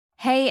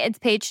Hey, it's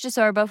Paige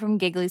DeSorbo from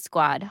Giggly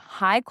Squad.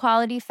 High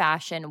quality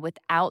fashion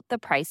without the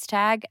price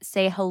tag.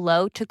 Say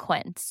hello to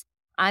Quince.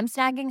 I'm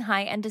snagging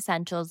high-end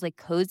essentials like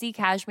cozy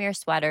cashmere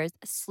sweaters,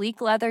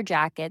 sleek leather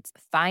jackets,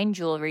 fine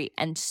jewelry,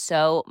 and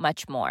so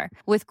much more.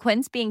 With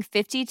Quince being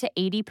 50 to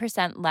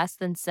 80% less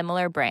than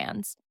similar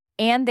brands.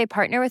 And they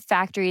partner with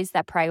factories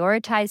that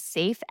prioritize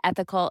safe,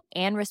 ethical,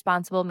 and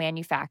responsible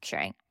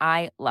manufacturing.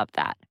 I love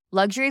that.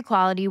 Luxury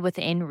quality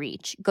within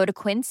reach. Go to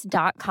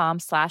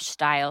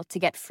quince.com/style to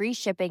get free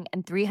shipping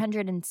and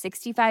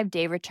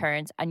 365-day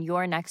returns on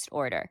your next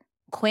order.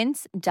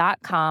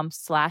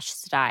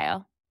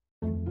 Quince.com/style.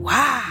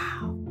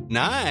 Wow.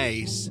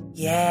 Nice.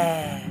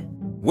 Yeah.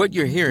 What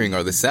you're hearing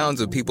are the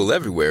sounds of people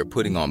everywhere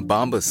putting on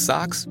Bombas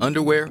socks,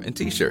 underwear, and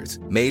T-shirts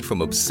made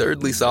from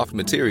absurdly soft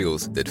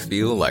materials that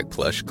feel like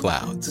plush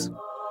clouds.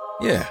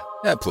 Yeah,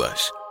 that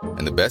plush.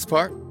 And the best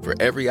part? For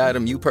every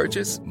item you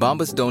purchase,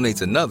 Bombas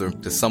donates another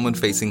to someone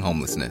facing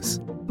homelessness.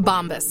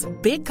 Bombas.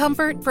 Big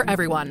comfort for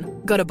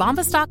everyone. Go to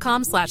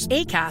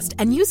bombas.com/ACAST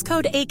and use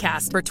code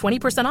ACAST for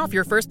 20% off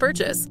your first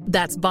purchase.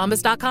 That's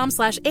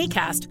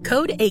bombas.com/ACAST.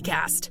 Code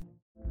ACAST.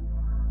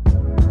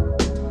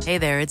 Hey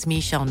there, it's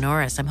Michelle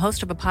Norris. I'm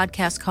host of a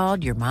podcast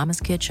called Your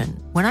Mama's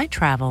Kitchen. When I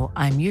travel,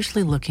 I'm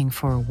usually looking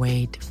for a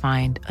way to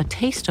find a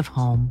taste of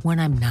home when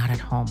I'm not at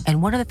home.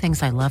 And one of the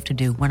things I love to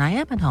do when I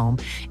am at home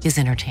is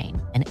entertain.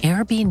 And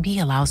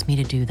Airbnb allows me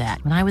to do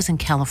that. When I was in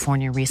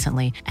California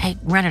recently, I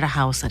rented a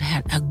house that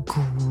had a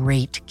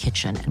great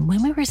kitchen. And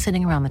when we were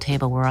sitting around the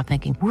table, we were all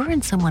thinking, we're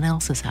in someone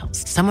else's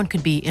house. Someone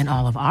could be in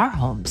all of our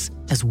homes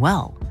as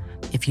well.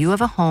 If you have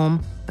a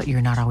home, but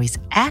you're not always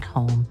at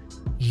home,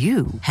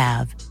 you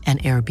have an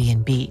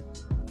Airbnb.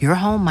 Your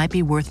home might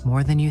be worth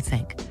more than you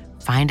think.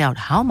 Find out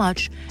how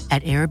much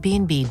at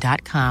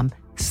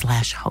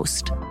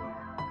airbnb.com/host.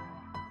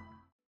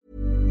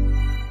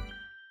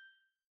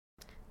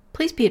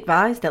 Please be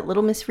advised that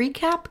Little Miss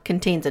Recap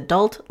contains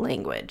adult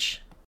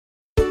language.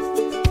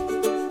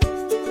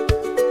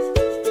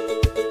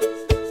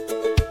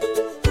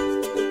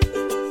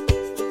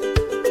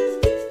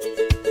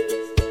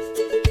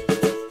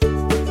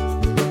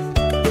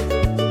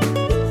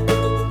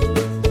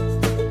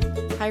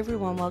 Hi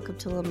everyone, welcome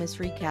to Little Miss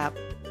Recap.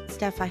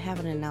 Steph, I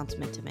have an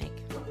announcement to make.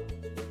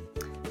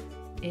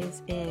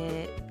 Is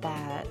it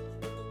that...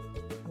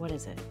 What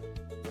is it?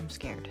 I'm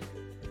scared.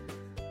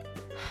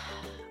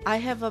 I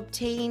have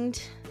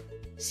obtained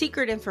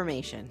secret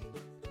information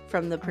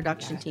from the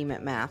production team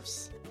at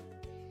MAFS.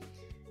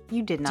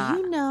 You did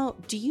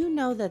not. Do you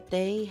know that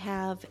they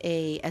have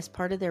as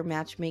part of their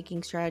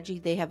matchmaking strategy,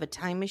 they have a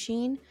time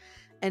machine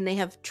and they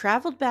have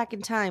traveled back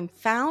in time,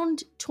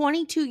 found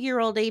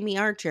 22-year-old Amy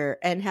Archer,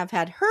 and have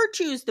had her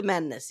choose the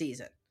men this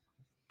season.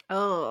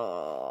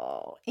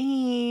 Oh,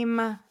 Aim.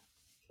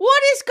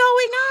 What is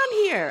going on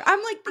here?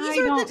 I'm like, these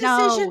are the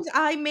decisions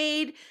I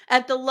made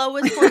at the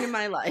lowest point in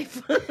my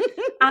life.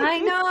 I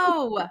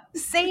know.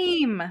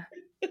 Same.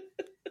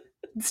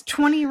 It's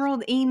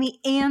 20-year-old Amy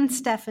and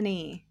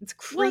Stephanie. It's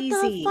crazy.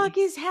 What the fuck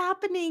is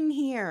happening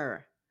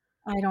here?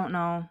 I don't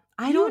know.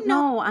 I don't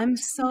know. I'm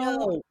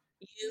so...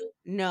 You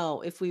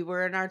know, if we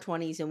were in our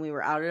 20s and we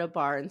were out at a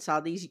bar and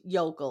saw these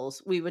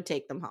yokels, we would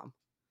take them home.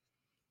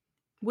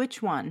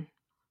 Which one?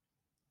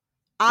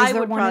 I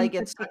would probably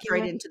get sucked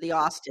right into the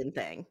Austin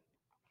thing.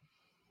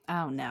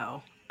 Oh,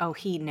 no. Oh,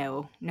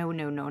 no,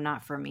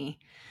 not for me.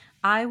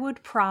 I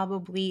would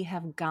probably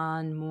have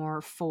gone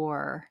more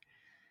for...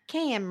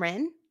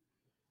 Cameron?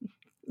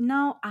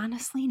 No,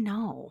 honestly,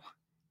 no.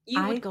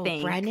 You would go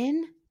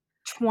Brennan?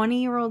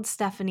 20-year-old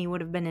Stephanie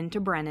would have been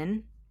into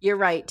Brennan. You're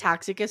right.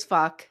 Toxic as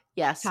fuck.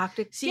 Yes.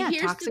 Toxic as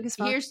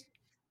fuck.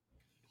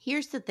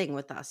 Here's the thing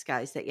with us,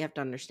 guys, that you have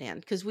to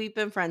understand. Because we've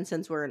been friends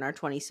since we're in our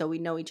 20s, so we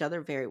know each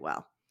other very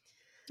well.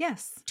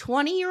 Yes.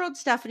 20-year-old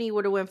Stephanie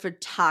would have went for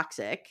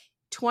toxic.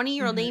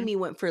 20-year-old Amy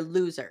went for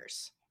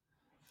losers.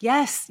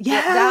 Yes.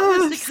 That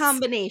was the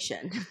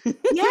combination.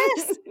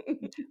 Yes.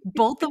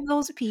 Both of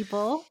those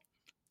people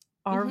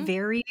are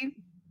very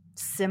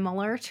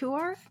similar to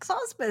our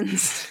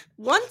ex-husbands.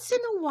 Once in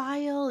a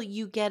while,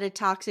 you get a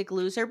toxic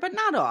loser, but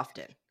not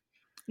often.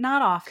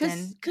 Not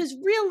often. Because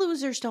real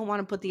losers don't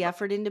want to put the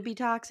effort in to be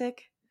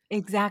toxic.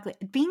 Exactly.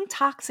 Being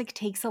toxic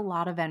takes a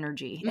lot of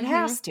energy. It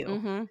has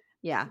to.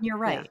 Yeah. You're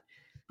right. Yeah.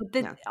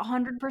 But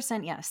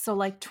 100% yes. So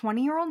like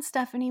 20-year-old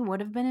Stephanie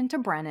would have been into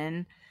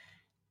Brennan,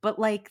 but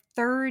like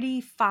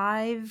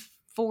 35,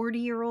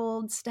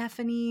 40-year-old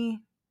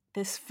Stephanie,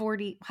 this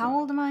 40, how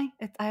old am I?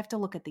 I have to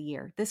look at the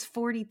year. This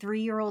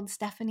 43-year-old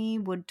Stephanie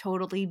would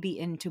totally be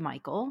into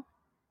Michael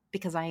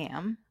because I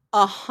am.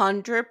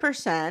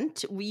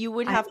 100%. You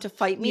would have to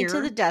fight me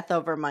to the death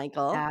over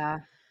Michael.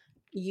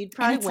 You'd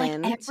probably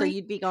win, so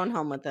you'd be going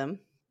home with him.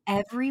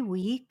 Every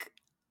week,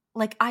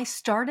 like I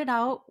started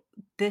out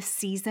this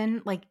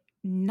season, like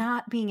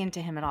not being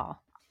into him at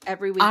all.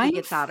 Every week he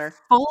gets hotter.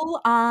 Full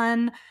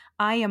on,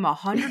 I am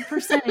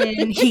 100%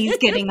 in. He's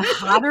getting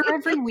hotter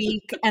every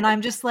week. And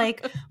I'm just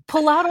like,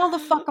 pull out all the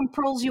fucking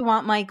pearls you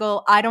want,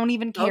 Michael. I don't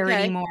even care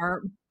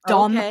anymore.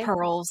 Dumb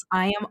pearls.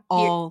 I am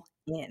all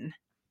in.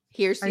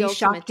 Here's the Are you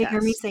ultimate shocked to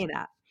hear me say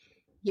that?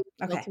 Here's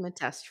the Okay. ultimate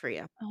test for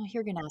you. Oh,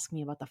 you're gonna ask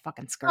me about the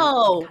fucking skirt.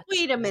 Oh, God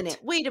wait a damn it. minute.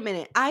 Wait a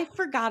minute. I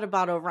forgot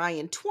about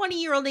Orion.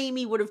 20-year-old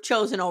Amy would have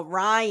chosen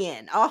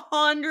Orion.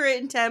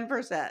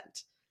 110%.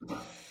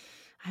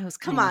 I was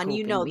Come kind of on,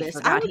 you hoping know we this.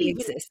 forgot he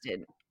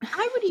existed.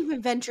 I would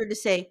even venture to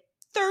say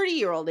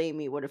 30-year-old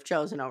Amy would have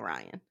chosen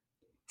Orion.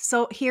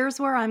 So here's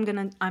where I'm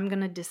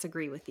gonna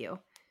disagree with you.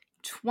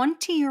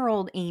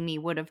 20-year-old Amy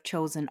would have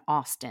chosen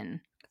Austin.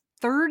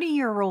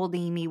 30-year-old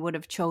Amy would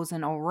have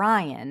chosen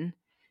Orion.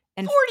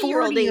 And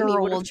 40-year-old Amy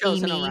would have 40-year-old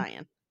chosen Amy.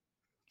 Orion.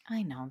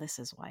 I know, this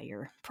is why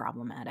you're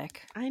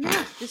problematic. I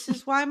know. This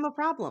is why I'm a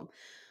problem.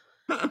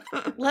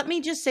 Let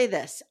me just say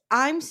this.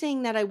 I'm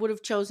saying that I would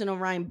have chosen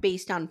Orion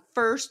based on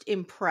first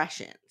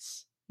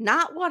impressions.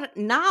 Not what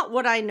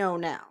I know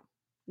now.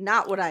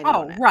 Not what I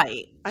know now.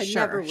 Right. I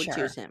Sure, never would sure.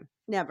 choose him.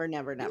 Never. In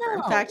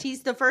No. fact,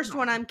 he's the first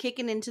one I'm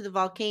kicking into the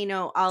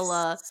volcano a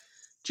la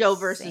Joe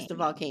versus the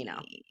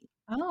volcano. Same.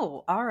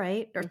 Oh, all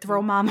right. Or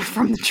throw mama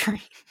from the train.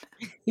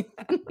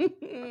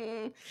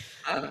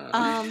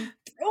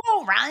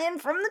 Throw Ryan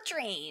from the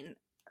train.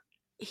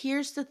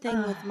 Here's the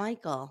thing with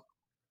Michael.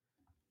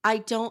 I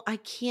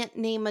can't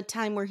name a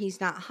time where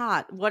he's not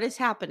hot. What is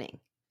happening?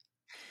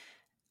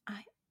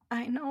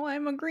 I know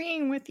I'm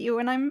agreeing with you,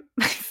 and I'm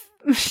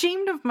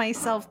ashamed of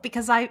myself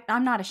because I'm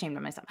not ashamed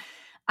of myself.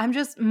 I'm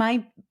just,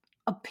 my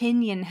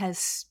opinion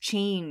has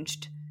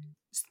changed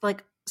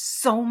like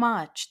so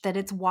much that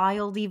it's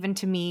wild even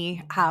to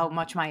me how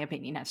much my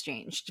opinion has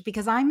changed,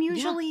 because I'm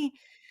usually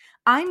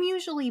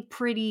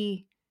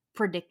pretty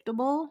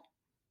predictable.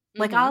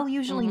 Like I'll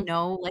usually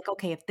know, like,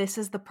 okay, if this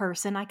is the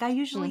person, like I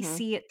usually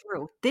see it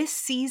through. This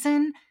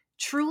season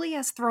truly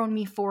has thrown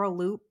me for a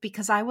loop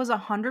because I was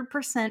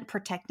 100%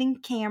 protecting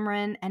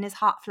Cameron and his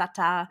hot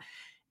flata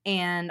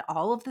and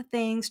all of the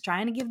things,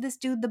 trying to give this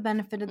dude the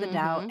benefit of the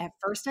doubt. At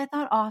first I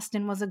thought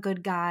Austin was a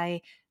good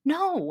guy.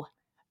 No,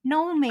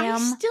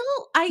 ma'am.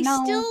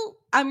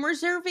 I'm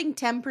reserving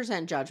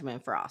 10%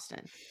 judgment for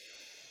Austin.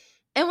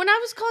 And when I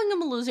was calling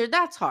him a loser,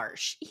 that's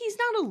harsh. He's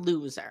not a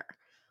loser.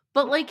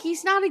 But like,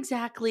 he's not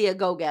exactly a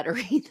go-getter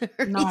either.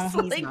 No, he's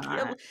like,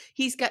 not.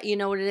 He's got, you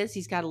know what it is?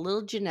 He's got a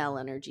little Janelle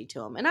energy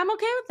to him. And I'm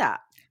okay with that.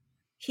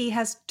 He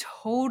has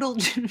total,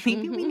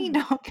 maybe we need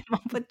to hook him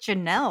up with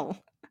Janelle.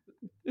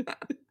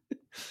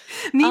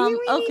 Maybe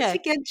we need to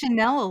get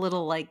Janelle a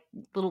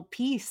little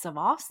piece of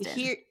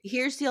Austin.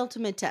 Here's the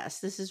ultimate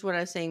test. This is what I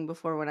was saying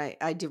before when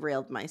I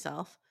derailed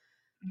myself.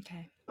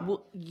 Okay.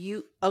 Well,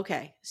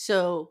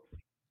 so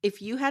if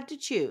you had to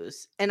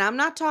choose, and I'm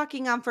not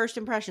talking on first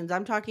impressions,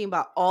 I'm talking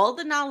about all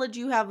the knowledge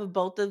you have of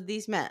both of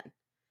these men.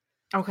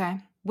 Okay.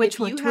 Which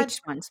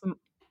ones?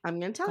 I'm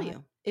going to tell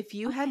you. If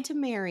you had to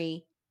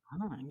marry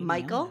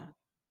Michael,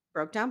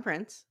 broke down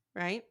Prince,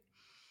 right?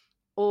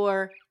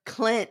 Or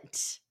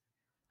Clint,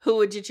 who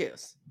would you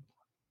choose?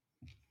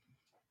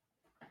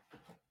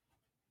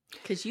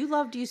 Because you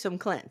loved you some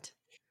Clint.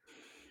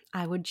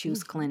 I would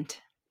choose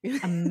Clint.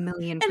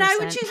 1,000,000%. And I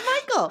would choose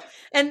Michael.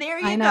 And there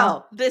you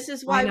go. This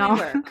is why we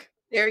work.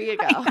 There you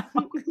go.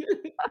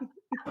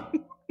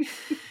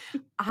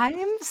 I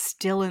am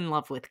still in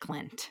love with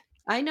Clint.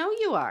 I know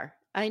you are.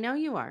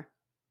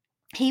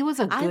 He was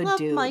a good dude. I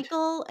love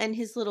Michael and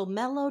his little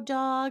mellow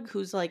dog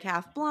who's like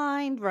half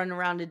blind, running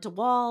around into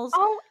walls.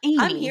 Oh, Amy.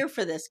 I'm here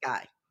for this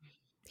guy.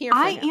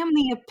 I am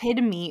the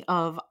epitome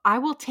of, I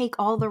will take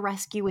all the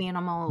rescue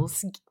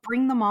animals,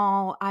 bring them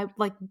all.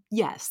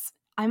 Yes,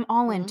 I'm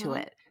all into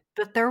it.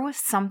 But there was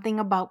something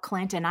about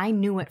Clint, and I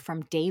knew it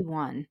from day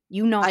one.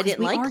 You know, I didn't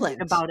we like argued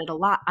Clint about it a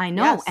lot. I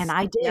know, Yes, and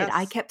I did. yes.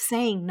 I kept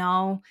saying,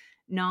 no,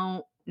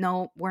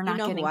 we're not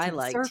getting who I to the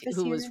liked, surface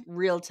who here. was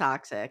real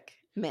toxic?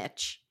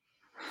 Mitch.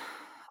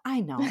 I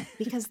know,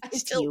 because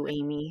it's you,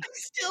 Amy. I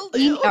still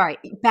do. All right,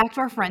 back to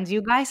our friends.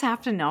 You guys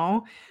have to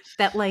know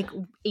that, like,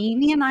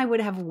 Amy and I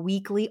would have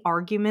weekly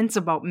arguments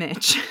about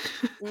Mitch,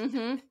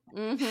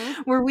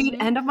 where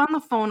we'd end up on the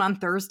phone on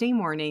Thursday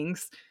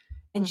mornings,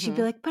 and she'd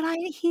be like, "But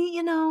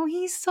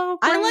he's so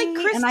great." I like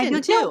Kristen and I'd be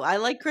like, too. "No, I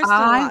like Kristen a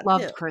lot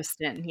loved too.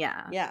 Kristen.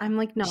 Yeah. Yeah. I'm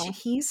like, no,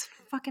 he's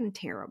fucking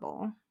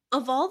terrible.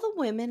 Of all the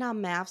women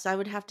on MAFS, I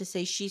would have to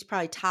say she's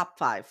probably top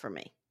 5 for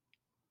me.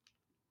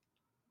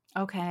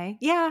 Okay.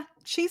 Yeah,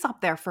 she's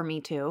up there for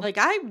me too. Like,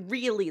 I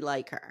really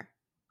like her.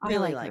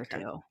 Really I like her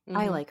too. Mhm.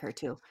 I like her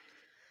too.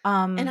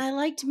 And I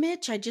liked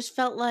Mitch. I just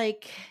felt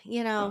like,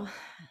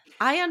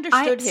 I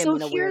understood him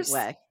in a weird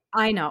way.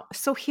 I know.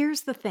 So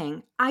here's the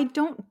thing. I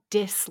don't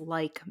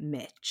dislike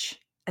Mitch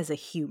as a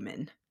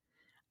human.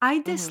 I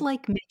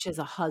dislike Mitch as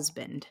a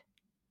husband.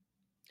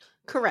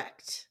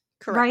 Correct.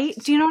 Right?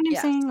 Do you know what I'm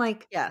saying?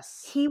 Like,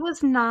 yes. he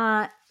was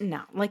not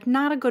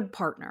a good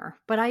partner.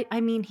 But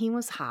I mean, he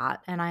was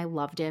hot and I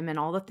loved him and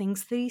all the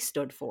things that he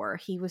stood for.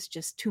 He was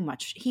just too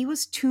much. He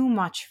was too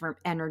much for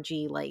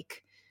energy,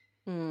 like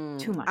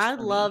too much. I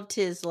for loved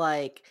me. his,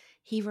 like,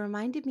 he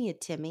reminded me of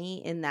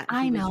Timmy in that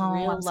I he know. was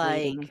real, I was like,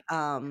 waiting.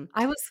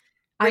 I was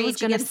was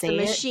gonna against the say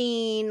it.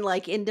 machine,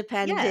 like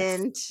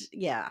independent.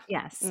 Yeah.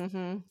 Yes.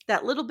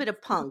 That little bit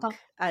of punk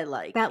I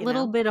like. That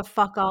little bit of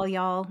fuck all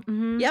y'all.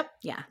 Yep.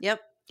 Yeah.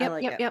 Yep. I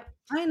like it. Yep.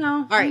 I know.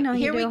 All right. I know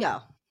Here you we do.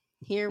 go.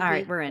 All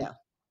right, we're in.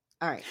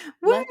 All right.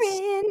 We're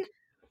in.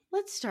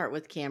 Let's start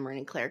with Cameron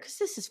and Claire because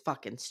this is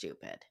fucking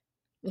stupid.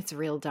 It's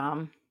real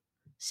dumb.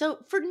 So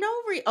for no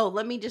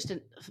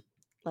reason,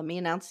 let me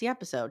announce the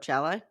episode,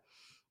 shall I?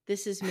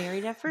 This is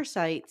Married at First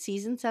Sight,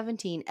 season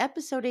 17,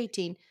 episode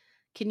 18.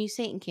 Can you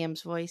say it in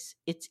Cam's voice?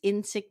 It's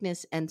In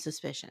Sickness and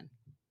Suspicion.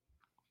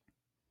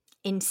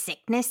 In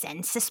sickness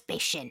and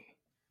suspicion.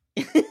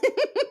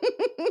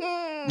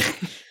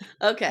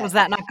 Okay. Was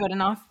that not good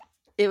enough?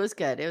 It was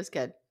good. It was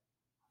good.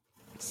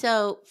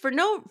 So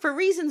for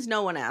reasons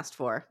no one asked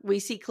for, we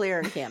see Claire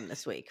and Cam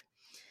this week.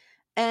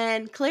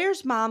 And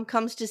Claire's mom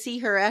comes to see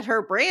her at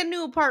her brand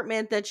new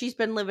apartment that she's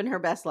been living her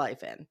best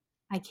life in.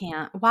 I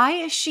can't. Why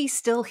is she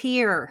still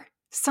here?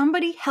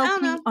 Somebody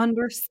help me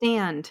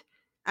understand.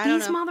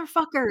 These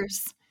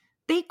motherfuckers,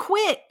 they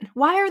quit.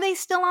 Why are they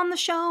still on the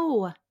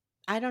show?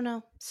 I don't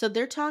know. So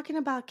they're talking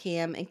about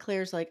Cam, and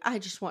Claire's like, I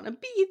just want to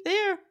be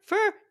there for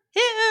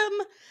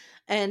him.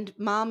 And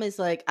mom is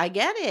like, I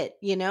get it,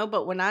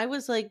 but when I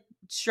was like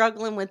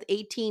struggling with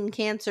 18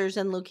 cancers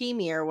and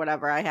leukemia or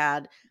whatever I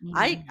had,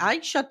 I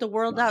shut the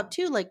world out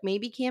too. Like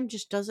maybe Cam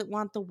just doesn't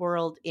want the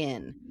world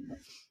in.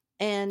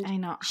 And I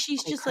know.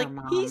 She's just like,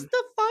 mom. He's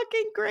the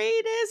fucking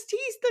greatest.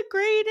 He's the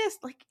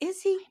greatest. Like, is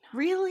he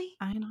really?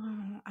 I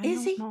know.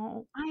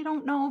 I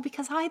don't know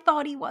because I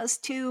thought he was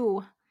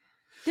too.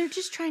 They're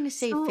just trying to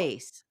save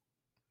face.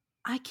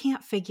 I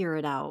can't figure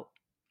it out.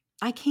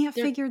 I can't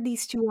figure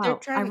these two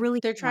out.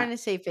 They're trying to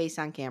save face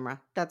on camera.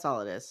 That's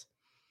all it is.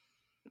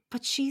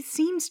 But she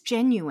seems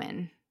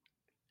genuine.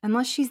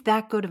 Unless she's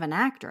that good of an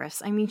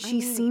actress. I mean,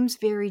 she seems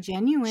very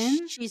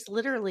genuine. She's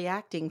literally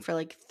acting for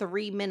like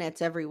 3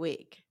 minutes every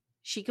week.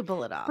 She could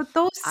pull it off. But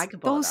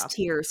those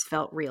tears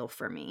felt real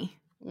for me.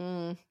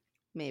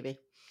 Maybe.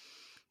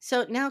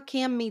 So now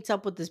Cam meets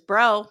up with his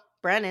bro,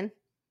 Brennan.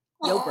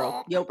 Yo,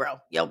 bro. Yo, bro.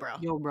 Yo, bro.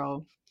 Yo,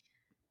 bro.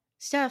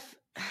 Steph,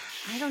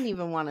 I don't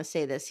even want to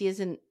say this. He has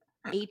an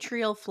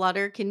atrial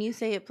flutter. Can you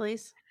say it,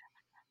 please?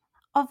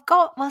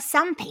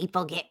 Some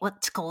people get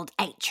what's called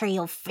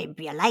atrial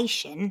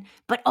fibrillation,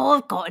 but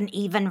I've got an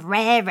even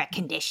rarer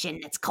condition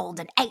that's called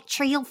an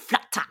atrial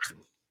flutter.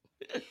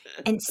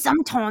 And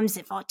sometimes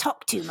if I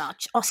talk too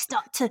much, I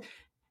start to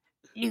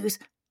lose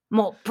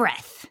more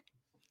breath.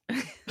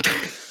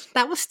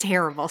 That was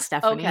terrible,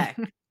 Stephanie. Okay.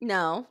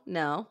 No.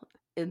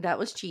 That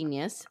was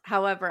genius.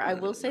 However, I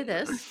will say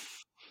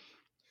this.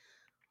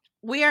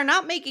 We are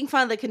not making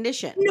fun of the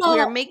condition. No. We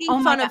are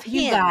making fun of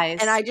him. Guys.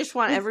 And I just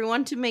want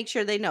everyone to make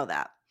sure they know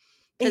that.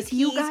 Because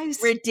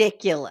he's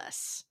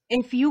ridiculous.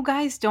 If you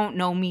guys don't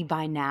know me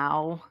by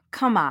now,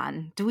 come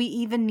on. Do we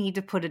even need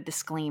to put a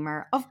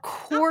disclaimer? Of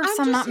course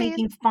I'm not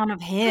making fun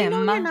of him.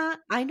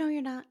 I know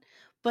you're not.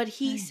 But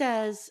he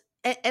says,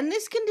 and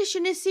this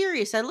condition is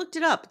serious. I looked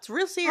it up. It's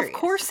real serious. Of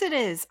course it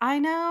is. I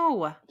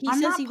know. He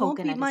says he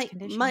won't be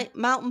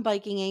mountain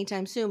biking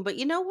anytime soon. But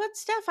you know what,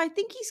 Steph? I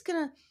think he's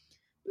going to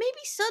maybe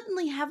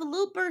suddenly have a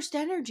little burst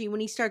energy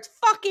when he starts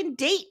fucking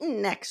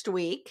dating next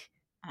week.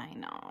 I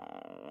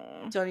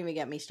know. Don't even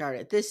get me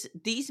started.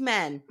 These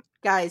men,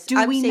 guys,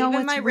 I'm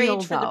saving my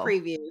rage for the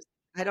previews.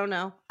 I don't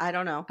know.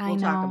 We'll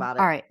talk about it.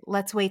 All right,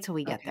 let's wait till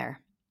we get there.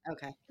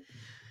 Okay.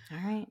 All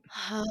right.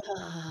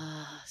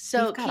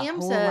 So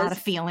Cam says a lot of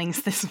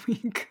feelings this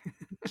week.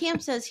 Cam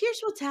says, here's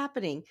what's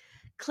happening.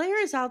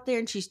 Claire is out there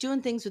and she's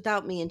doing things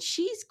without me and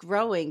she's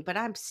growing, but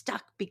I'm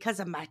stuck because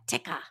of my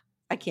ticker.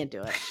 I can't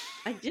do it.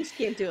 I just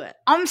can't do it.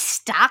 I'm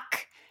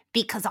stuck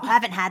because I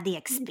haven't had the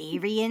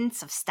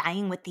experience of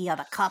staying with the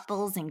other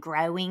couples and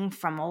growing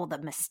from all the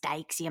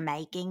mistakes you're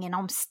making, and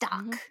I'm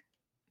stuck.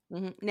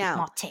 Now,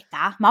 my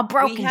ticker, my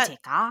broken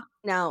ticker.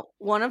 Now,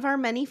 one of our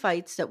many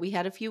fights that we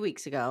had a few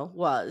weeks ago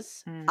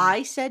was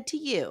I said to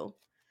you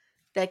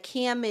that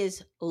Cam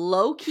is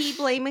low-key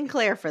blaming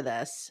Claire for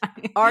this.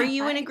 Are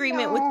you in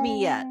agreement with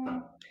me yet?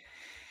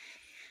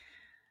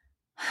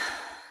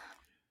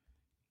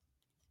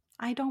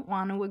 I don't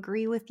want to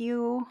agree with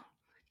you.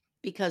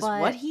 Because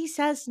what he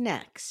says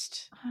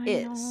next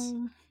is...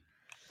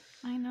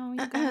 I know,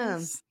 you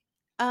guys.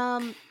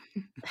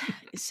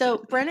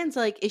 So Brennan's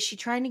like, is she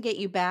trying to get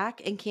you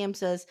back? And Cam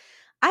says,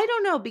 I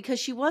don't know,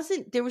 because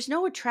there was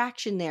no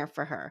attraction there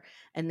for her.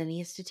 And then he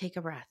has to take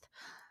a breath.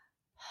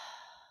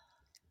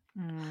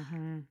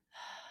 I'm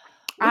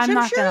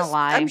not going to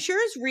lie. I'm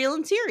sure is real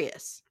and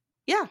serious.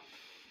 Yeah.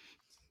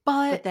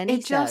 But then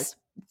he says...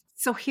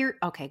 So here...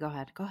 Okay, go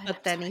ahead.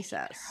 But then he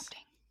says...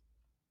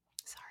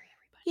 Sorry,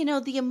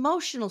 everybody. The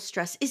emotional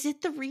stress, is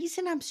it the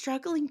reason I'm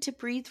struggling to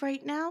breathe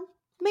right now?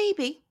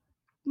 Maybe.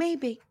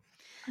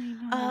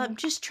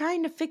 Just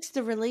trying to fix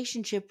the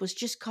relationship was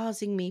just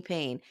causing me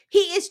pain. He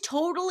is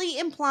totally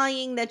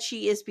implying that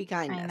she is be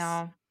kindness.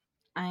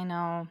 I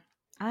know.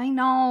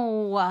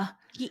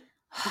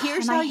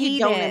 Here's how you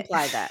don't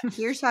imply that.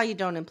 Here's how you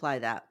don't imply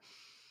that.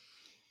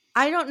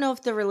 I don't know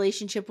if the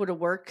relationship would have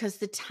worked because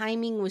the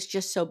timing was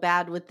just so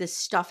bad with this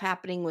stuff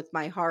happening with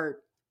my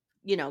heart,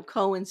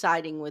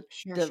 coinciding with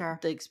the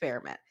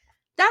experiment.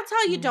 That's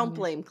how you don't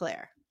blame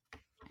Claire.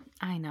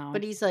 I know.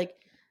 But he's like,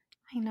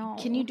 I know.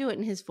 Can you do it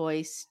in his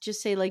voice?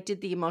 Just say, like,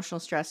 did the emotional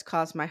stress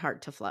cause my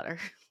heart to flutter?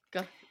 Go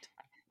ahead.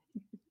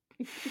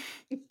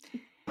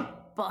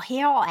 But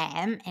here I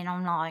am, and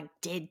I'm like,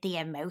 did the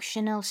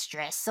emotional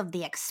stress of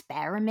the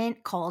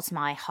experiment cause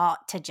my heart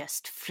to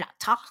just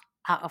flutter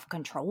out of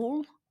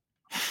control?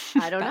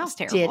 I don't That know. was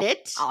terrible. Did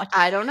it? Oh,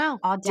 I don't know.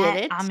 Did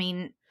it? I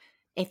mean,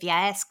 if you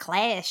ask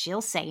Claire,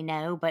 she'll say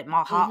no, but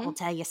my heart will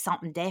Mm-hmm. tell you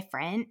something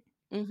different.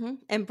 Mm-hmm.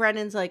 And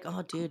Brennan's like,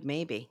 oh, dude,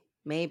 maybe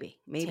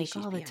Take she's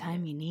all the behind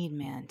time it. you need,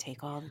 man.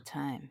 Take all the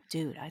time.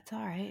 Dude, it's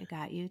all right. I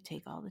got you.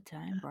 Take all the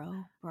time, bro.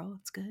 Bro,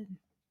 it's good.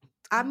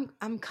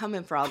 I'm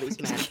coming for all these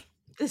men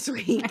this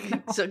week.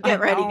 know, So I get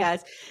ready, know.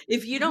 guys.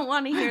 If you don't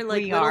want to hear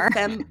like We are.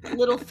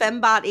 little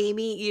fembot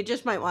Amy, you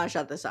just might want to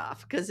shut this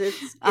off because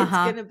it's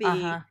gonna be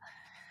a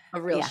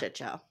real Yeah. shit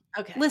show.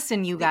 Okay.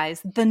 Listen, you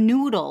guys, the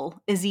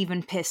noodle is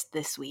even pissed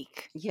this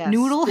week. Yes.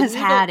 Noodle has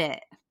had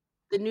it.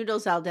 The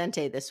noodle's al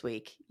dente this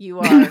week.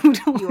 You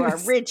The are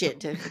is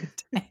rigid.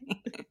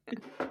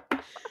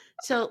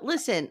 So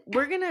listen,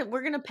 we're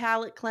gonna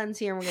palate cleanse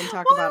here, and we're gonna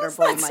talk about our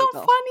boy Michael.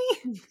 So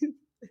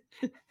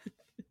funny.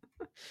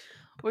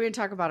 We're gonna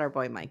talk about our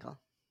boy Michael.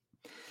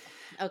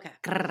 Okay.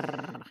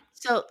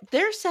 So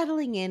they're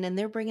settling in and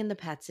they're bringing the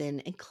pets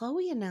in, and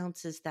Chloe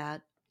announces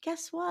that,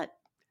 guess what?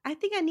 I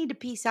think I need to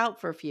peace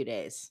out for a few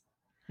days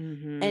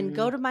and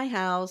go to my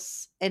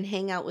house and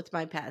hang out with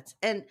my pets.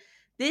 And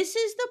this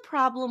is the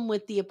problem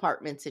with the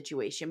apartment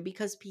situation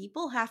because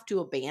people have to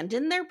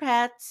abandon their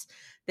pets.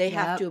 They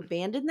have to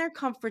abandon their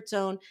comfort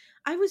zone.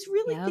 I was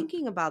really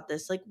thinking about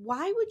this. Like,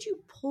 why would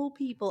you pull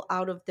people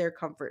out of their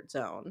comfort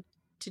zone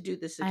to do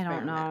this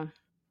experiment?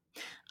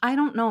 I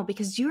don't know,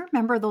 because do you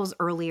remember those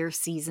earlier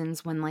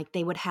seasons when like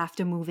they would have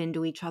to move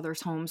into each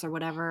other's homes or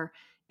whatever?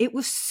 It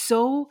was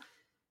so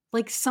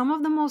like some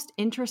of the most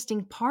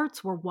interesting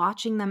parts were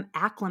watching them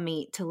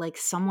acclimate to like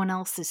someone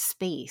else's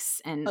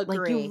space, and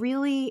like you Agree.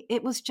 really,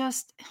 it was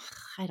just,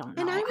 I don't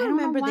know. And I I don't know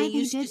remember why they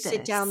used to did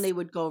sit down, this. they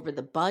would go over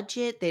the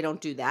budget. They don't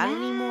do that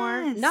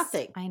anymore. Yes,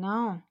 Nothing. I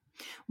know.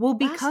 Well,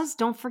 Last- because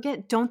don't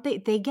forget, don't they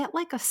get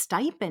like a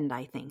stipend,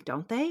 I think,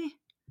 don't they?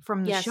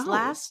 From the yes, show.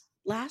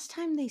 last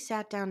time they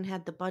sat down and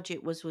had the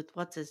budget was with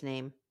what's his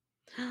name?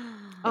 I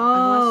want to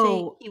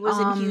Oh, say he was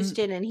in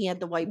Houston and he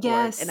had the whiteboard,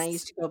 yes. and I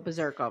used to go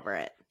berserk over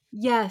it.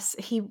 Yes,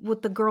 he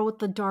with the girl with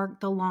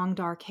the long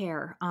dark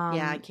hair.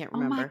 Yeah, I can't Oh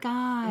my remember.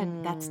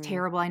 God, that's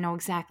terrible. I know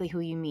exactly who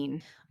you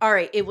mean. All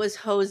right, it was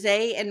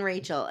Jose and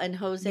Rachel, and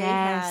Jose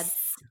had,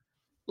 Yes.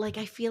 like,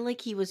 I feel like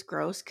he was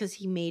gross because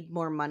he made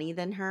more money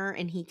than her,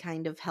 and he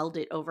kind of held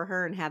it over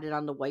her and had it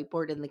on the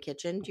whiteboard in the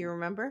kitchen. Do you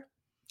remember?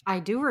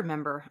 I do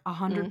remember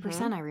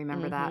 100%. I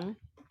remember that.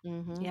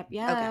 Mm-hmm. Yep.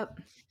 Okay.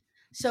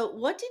 So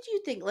what did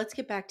you think? Let's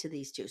get back to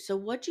these two. So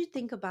what do you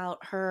think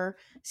about her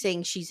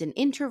saying she's an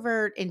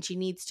introvert and she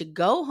needs to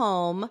go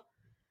home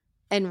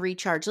and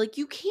recharge? Like,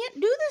 you can't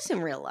do this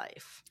in real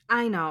life.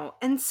 I know.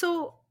 And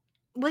so,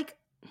 like,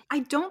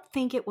 I don't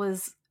think it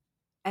was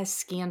as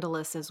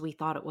scandalous as we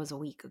thought it was a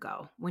week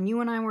ago when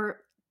you and I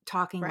were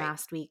talking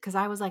last week, because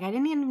I was like, I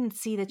didn't even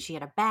see that she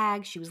had a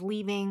bag. She was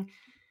leaving.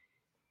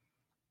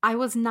 I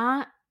was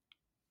not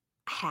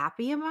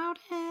happy about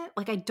it.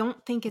 Like, I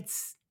don't think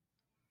it's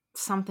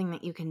something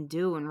that you can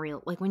do in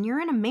real, like when you're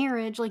in a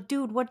marriage, like,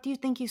 dude, what do you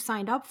think you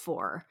signed up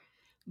for?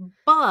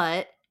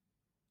 But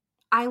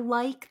I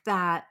like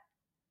that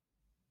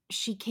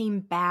she came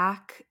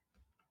back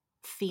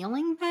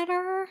feeling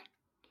better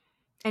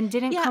and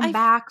didn't come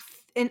back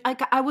and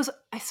like I was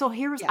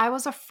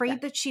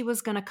afraid that she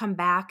was gonna come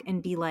back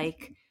and be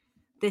like,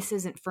 this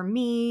isn't for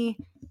me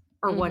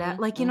or whatever,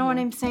 like, you know what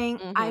I'm saying?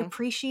 I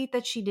appreciate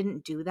that she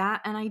didn't do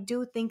that, and I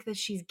do think that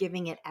she's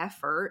giving it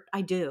effort.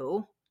 I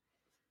do.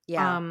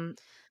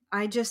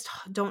 I just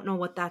don't know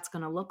what that's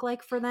going to look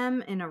like for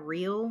them in a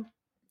real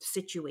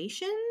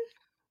situation.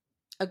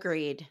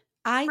 Agreed.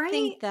 I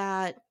think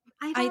that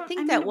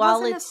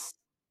while it's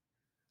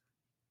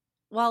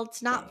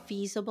not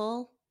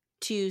feasible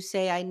to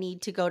say I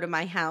need to go to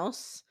my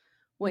house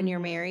when you're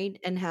married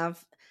and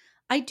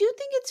I do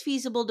think it's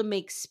feasible to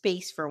make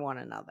space for one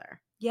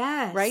another.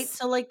 Yes. Right?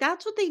 So like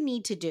that's what they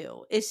need to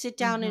do is sit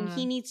down and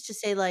he needs to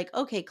say like,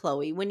 okay,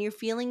 Chloe, when you're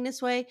feeling this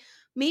way,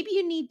 maybe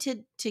you need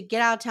to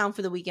get out of town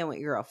for the weekend with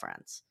your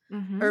girlfriends.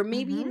 Or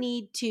maybe you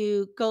need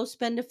to go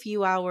spend a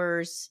few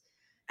hours,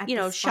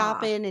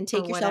 shopping and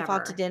take yourself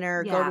out to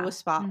dinner, go to a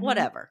spa,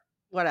 whatever.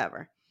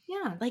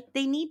 Yeah. Like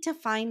they need to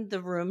find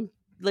the room,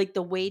 like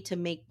the way to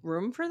make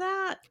room for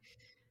that.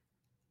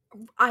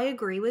 I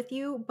agree with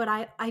you, but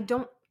I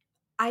don't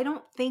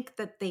think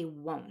that they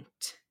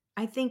won't.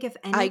 I think if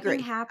anything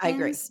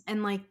happens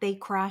and like they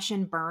crash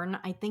and burn,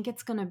 I think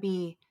it's going to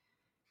be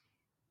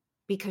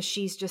because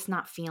she's just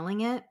not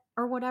feeling it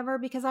or whatever,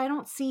 because I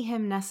don't see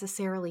him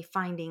necessarily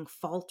finding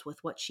fault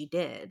with what she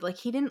did. Like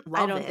he didn't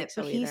love it, think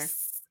so but either.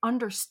 he's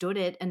understood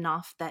it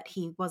enough that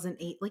he wasn't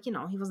he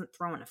wasn't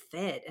throwing a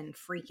fit and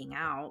freaking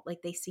out.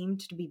 Like they seemed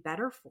to be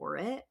better for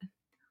it.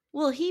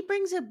 Well, he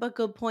brings up a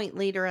good point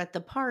later at the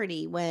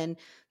party when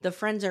the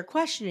friends are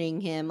questioning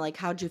him, like,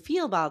 how'd you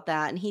feel about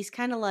that? And he's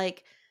kind of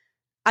like,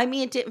 I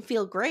mean, it didn't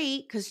feel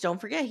great because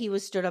don't forget he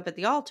was stood up at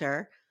the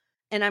altar.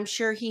 And I'm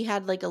sure he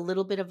had like a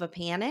little bit of a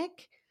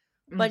panic.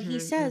 But he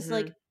says,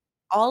 like,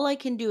 all I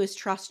can do is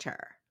trust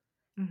her.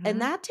 Mhm.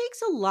 And that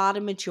takes a lot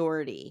of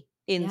maturity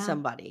in Yeah.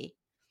 somebody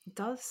It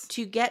does.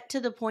 to get to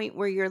the point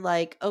where you're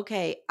like,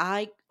 okay,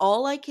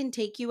 all I can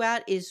take you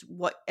at is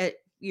what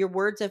your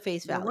words at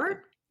face Your value.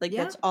 word. Like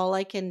Yep. that's all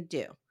I can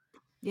do.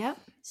 Yep.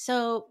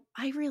 So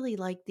I really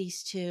like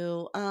these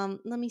two.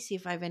 Let me see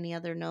if I have any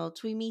other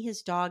notes. We meet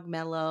his dog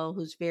Mello,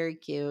 who's very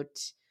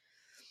cute.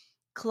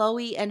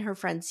 Chloe and her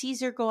friend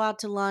Caesar go out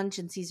to lunch,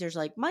 and Caesar's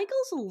like,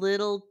 Michael's a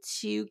little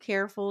too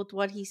careful with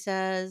what he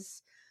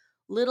says,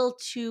 little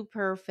too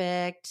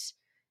perfect.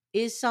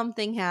 Is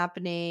something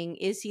happening?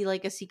 Is he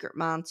like a secret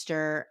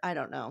monster? I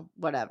don't know,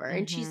 whatever.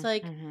 And she's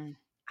like,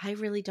 I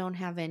really don't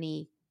have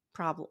any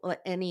problem,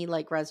 any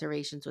like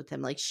reservations with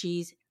him. Like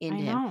she's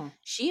into I him. know.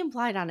 She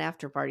implied on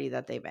After Party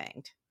that they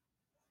banged.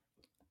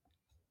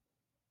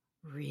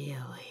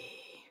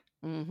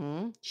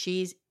 Really?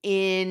 She's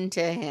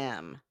into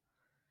him.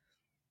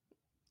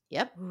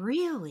 Yep.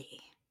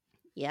 Really?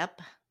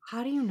 Yep.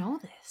 How do you know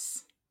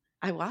this?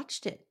 I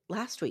watched it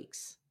last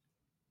week's.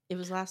 It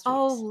was last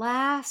Oh, week's.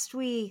 last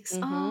week's.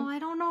 Mhm. Oh, I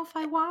don't know if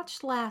I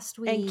watched last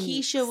week. And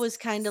Keisha was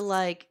kind of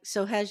like,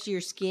 so has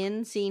your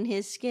skin seen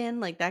his skin?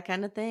 Like that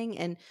kind of thing.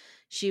 And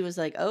she was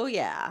like, oh,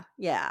 yeah.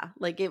 Yeah.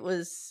 Like it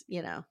was,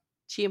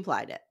 she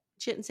implied it.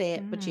 She didn't say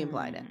it, but she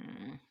implied it.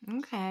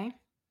 Okay.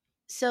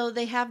 So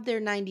they have their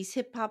 90s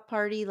hip hop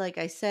party, like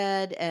I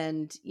said.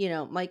 And,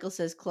 Michael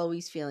says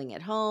Chloe's feeling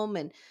at home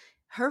and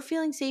her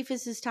feeling safe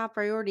is his top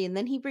priority. And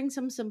then he brings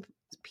him some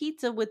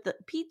pizza with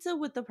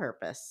the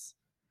purpose.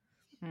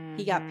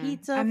 He got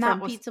pizza And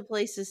from pizza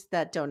places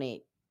that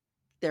donate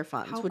their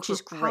funds, which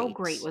is great. How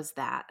great was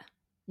that?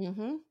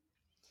 Mm-hmm.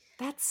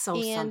 That's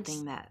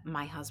something that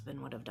my husband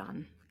would have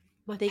done.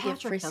 But they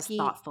Patrick get frisky.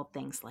 does thoughtful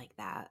things like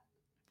that.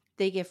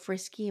 They get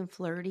frisky and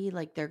flirty,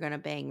 like they're going to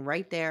bang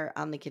right there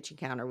on the kitchen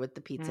counter with the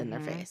pizza in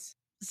their face.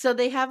 So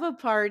they have a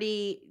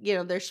party,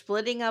 they're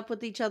splitting up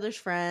with each other's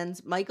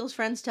friends. Michael's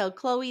friends tell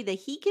Chloe that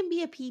he can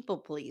be a people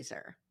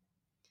pleaser.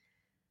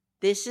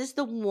 This is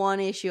the one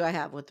issue I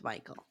have with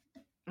Michael.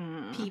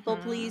 People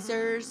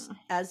pleasers,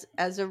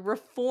 as a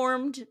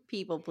reformed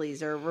people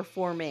pleaser,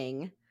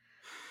 reforming,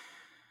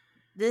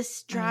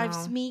 this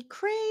drives me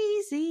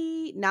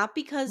crazy. Not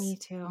because me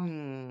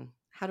too.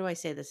 How do I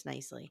say this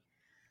nicely?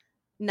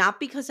 Not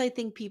because I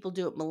think people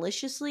do it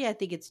maliciously. I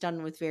think it's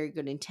done with very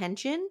good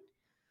intention.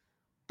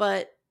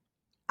 But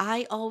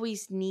I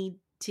always need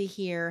to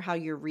hear how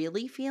you're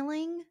really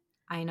feeling.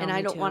 I know. And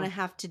I don't want to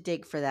have to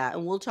dig for that.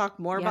 And we'll talk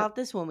more about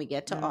this when we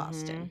get to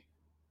Austin.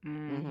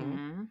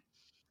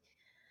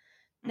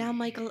 Now,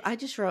 Michael, I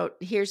just wrote,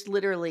 here's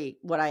literally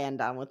what I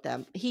end on with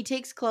them. He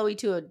takes Chloe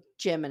to a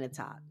gym and it's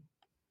hot.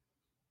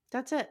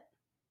 That's it.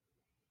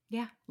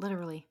 Yeah,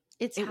 literally.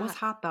 It was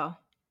hot though.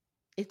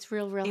 It's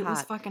real hot. It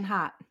was fucking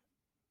hot.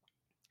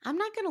 I'm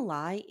not going to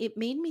lie. It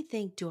made me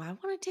think, do I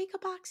want to take a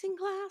boxing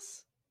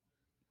class?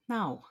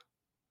 No.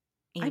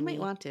 Amy. I might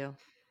want to.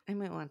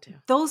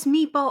 Those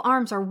meatball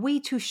arms are way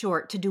too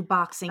short to do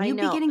boxing. You'd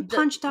be getting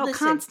punched out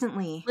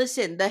constantly.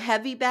 Listen, the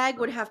heavy bag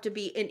would have to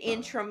be an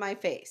inch from my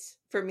face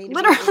for me to be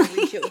able to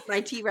reach it with my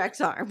T-Rex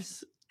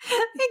arms.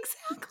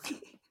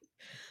 Exactly.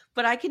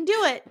 But I can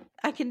do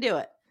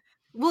it.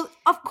 Well,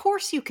 of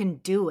course you can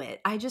do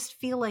it. I just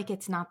feel like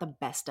it's not the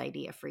best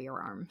idea for your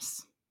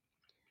arms.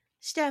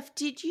 Steph,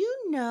 did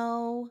you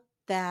know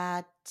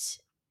that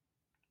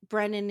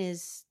Brennan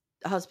is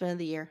husband of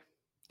the year?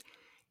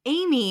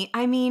 Amy,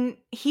 I mean,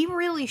 he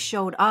really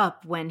showed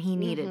up when he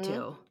needed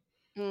to.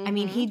 I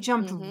mean, he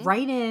jumped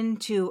right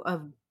into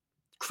a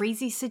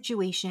crazy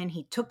situation.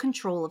 He took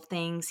control of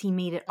things. He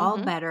made it all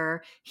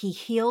better. He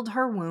healed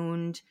her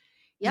wound.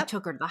 He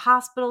took her to the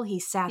hospital.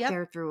 He sat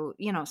there through,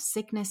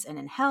 sickness and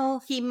in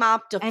health. He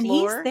mopped a floor. And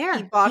he's there.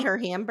 He bought her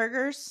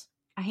hamburgers.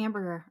 A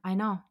hamburger. I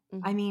know.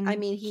 I mean,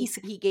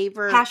 he gave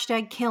her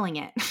 # killing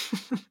it.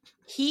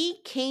 He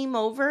came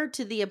over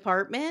to the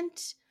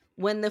apartment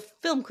when the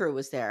film crew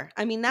was there.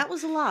 I mean, that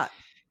was a lot.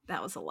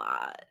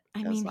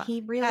 I mean,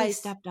 he really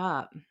stepped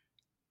up.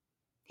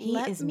 He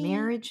is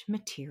marriage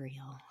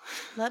material.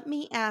 Let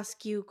me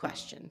ask you a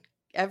question.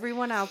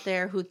 Everyone out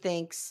there who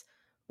thinks,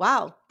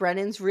 wow,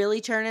 Brennan's really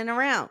turning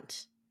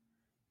around,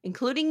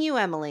 including you,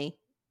 Emily,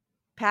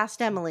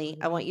 past Emily,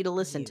 I want you to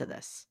listen to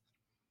this.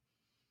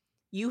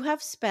 You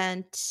have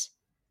spent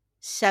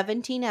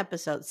 16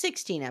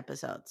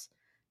 episodes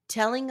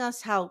telling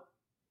us how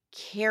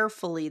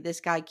carefully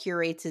this guy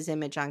curates his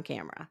image on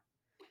camera.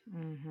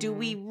 Do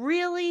we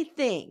really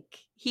think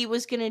he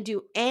was going to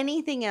do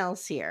anything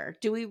else here?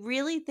 Do we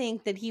really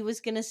think that he was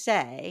going to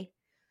say,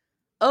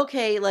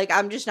 okay, like,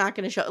 I'm just not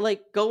going to show,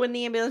 like, go in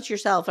the ambulance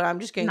yourself and I'm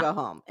just going to go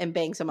home and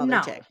bang some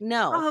other chick?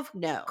 No. Of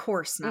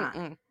course not.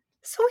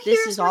 So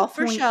this is all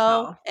for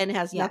show and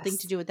has nothing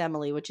to do with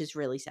Emily, which is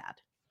really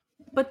sad.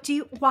 But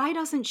why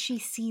doesn't she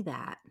see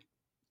that?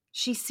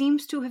 She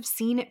seems to have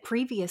seen it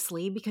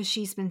previously because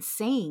she's been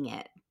saying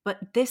it,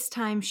 but this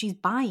time she's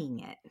buying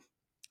it.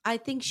 I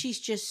think she's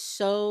just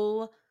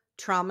so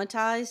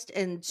traumatized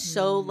and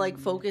so like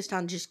focused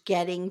on just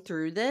getting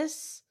through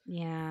this.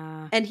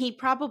 Yeah. And he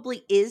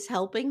probably is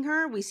helping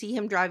her. We see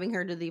him driving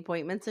her to the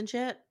appointments and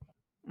shit.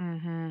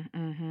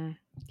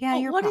 Yeah,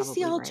 you're what probably is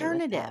the right with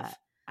alternative?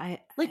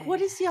 that.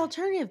 What is the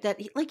alternative? That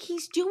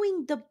he's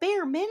doing the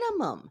bare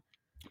minimum.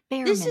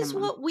 This is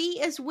what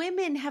we as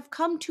women have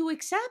come to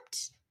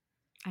accept.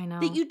 I know.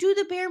 That you do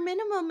the bare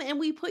minimum and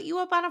we put you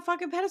up on a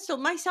fucking pedestal.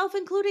 Myself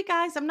included,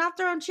 guys. I'm not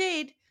throwing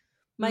shade.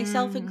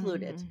 Myself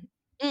included.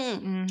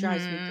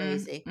 Drives me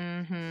crazy.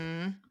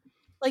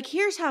 Like,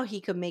 here's how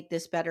he could make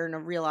this better in a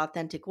real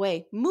authentic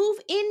way. Move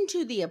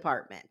into the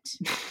apartment.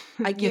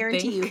 I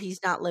guarantee you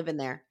he's not living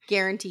there.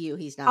 Guarantee you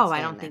he's not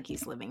staying I don't there. think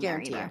he's living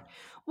Guarantee there either. you.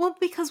 Well,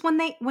 because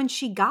when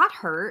she got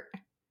hurt,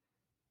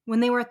 when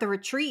they were at the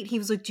retreat, he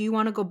was like, do you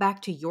want to go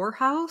back to your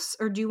house?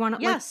 Or do you want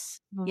to Yes.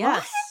 like, Yes.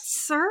 what,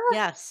 sir?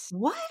 Yes.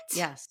 What?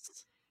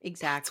 Yes.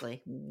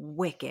 Exactly. That's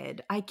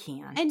wicked. I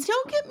can't. And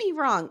don't get me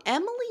wrong.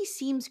 Emily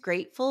seems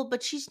grateful,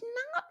 but she's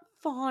not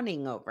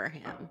fawning over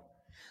him.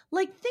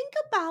 Like, think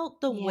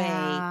about the way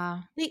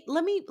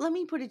let me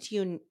put it to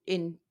you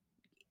in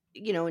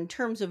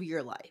terms of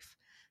your life.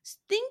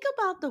 Think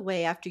about the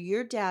way after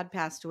your dad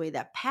passed away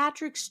that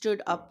Patrick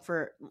stood up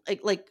for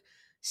like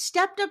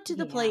stepped up to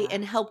the plate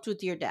and helped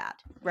with your dad,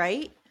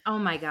 right? Oh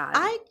my God.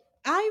 I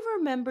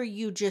remember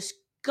you just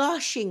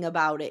gushing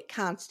about it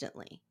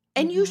constantly.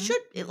 And you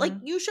should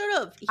you should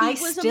have. He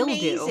was still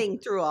amazing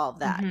through all of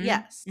that.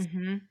 Yes.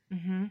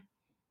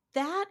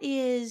 That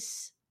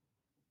is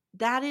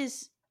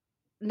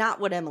not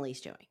what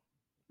Emily's doing.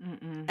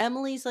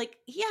 Emily's like,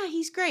 yeah,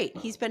 he's great.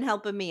 He's been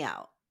helping me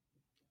out.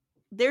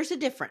 There's a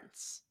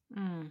difference.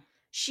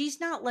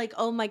 She's not like,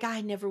 oh my God,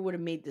 I never would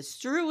have made this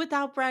through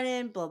without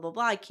Brennan, blah, blah,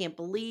 blah. I can't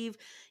believe,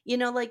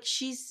 like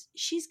she's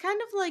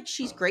kind of like,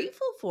 she's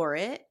grateful for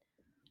it.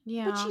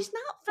 Yeah. But she's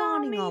not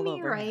fawning all over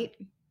you're right.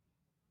 him.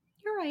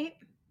 You're right.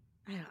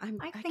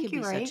 I can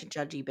be such a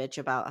judgy bitch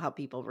about how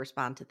people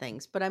respond to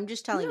things, but I'm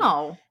just telling you.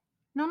 No.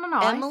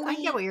 Emily, I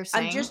get what you're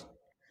saying.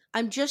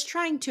 I'm just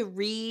trying to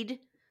read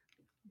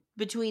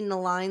between the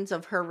lines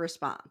of her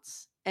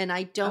response. And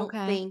I don't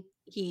think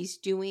he's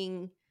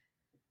going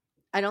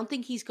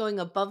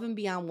above and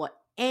beyond what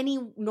any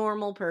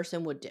normal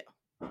person would do.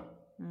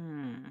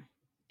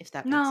 If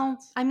that makes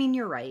sense. I mean,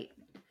 you're right.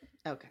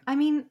 Okay. I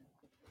mean,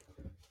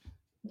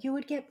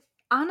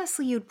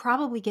 you'd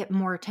probably get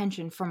more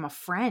attention from a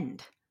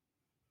friend.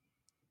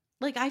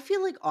 Like, I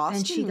feel like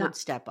Austin would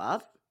step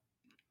up.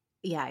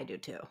 Yeah, I do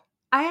too.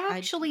 I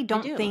actually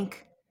don't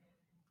think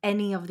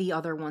any of the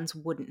other ones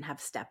wouldn't have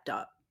stepped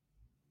up.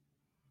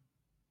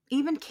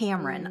 Even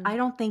Cameron, I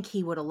don't think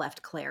he would have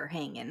left Claire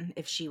hanging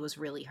if she was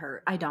really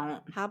hurt. I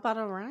don't. How about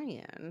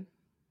Orion?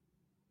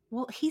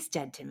 Well, he's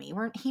dead to me.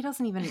 He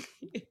doesn't even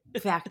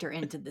factor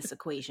into this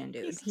equation,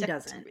 dude. He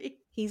doesn't.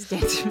 He's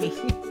dead to me.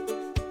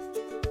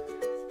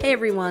 Hey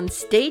everyone,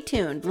 stay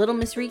tuned. Little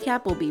Miss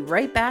Recap will be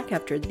right back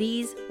after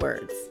these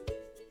words.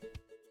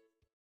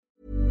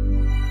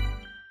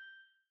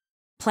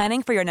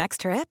 Planning for your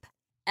next trip?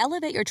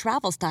 Elevate your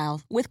travel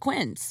style with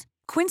Quince.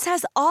 Quince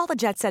has all the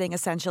jet-setting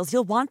essentials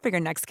you'll want for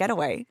your next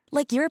getaway,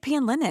 like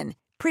European linen,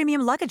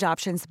 premium luggage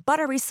options,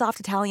 buttery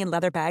soft Italian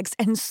leather bags,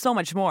 and so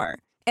much more.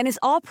 And is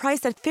all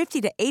priced at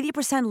 50 to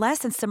 80% less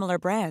than similar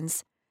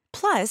brands.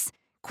 Plus,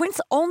 Quince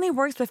only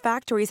works with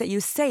factories that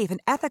use safe and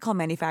ethical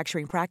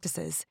manufacturing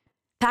practices.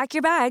 Pack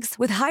your bags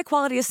with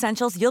high-quality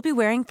essentials you'll be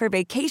wearing for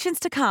vacations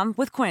to come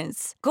with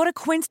Quince. Go to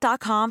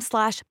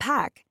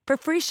quince.com/pack for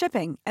free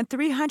shipping and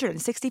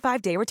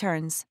 365-day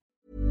returns.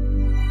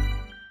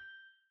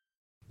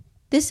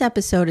 This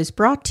episode is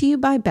brought to you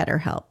by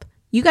BetterHelp.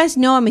 You guys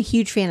know I'm a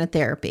huge fan of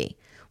therapy,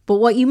 but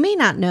what you may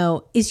not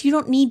know is you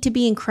don't need to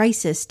be in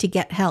crisis to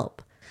get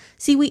help.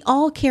 See, we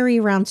all carry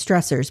around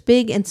stressors,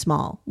 big and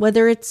small,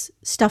 whether it's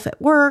stuff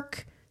at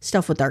work,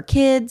 stuff with our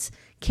kids,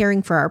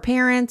 caring for our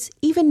parents,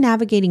 even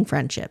navigating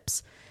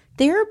friendships.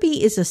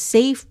 Therapy is a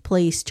safe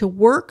place to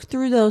work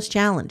through those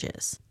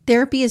challenges.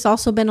 Therapy has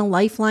also been a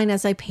lifeline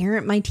as I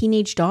parent my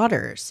teenage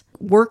daughters.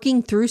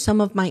 Working through some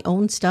of my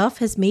own stuff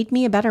has made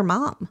me a better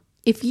mom.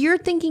 If you're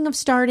thinking of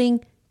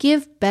starting,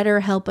 give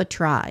BetterHelp a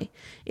try.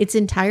 It's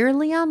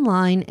entirely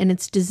online and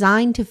it's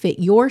designed to fit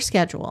your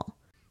schedule.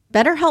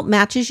 BetterHelp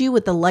matches you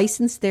with a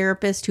licensed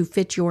therapist who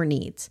fits your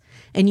needs,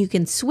 and you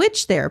can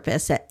switch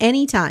therapists at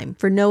any time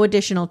for no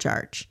additional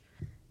charge.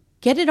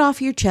 Get it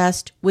off your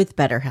chest with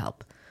BetterHelp.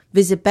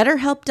 Visit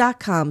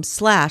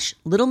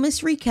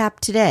BetterHelp.com/LittleMissRecap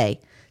today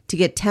to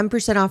get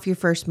 10% off your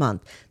first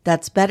month.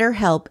 That's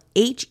BetterHelp,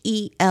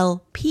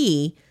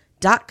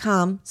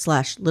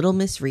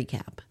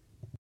 HELP.com/LittleMissRecap.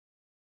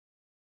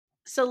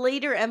 So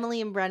later, Emily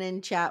and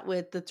Brennan chat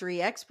with the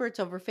three experts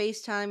over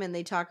FaceTime, and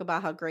they talk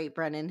about how great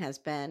Brennan has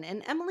been.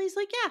 And Emily's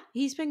like, yeah,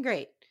 he's been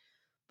great.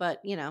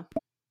 But,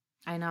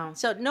 I know.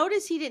 So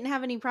notice he didn't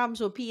have any problems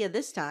with Pia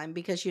this time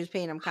because she was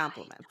paying him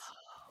compliments.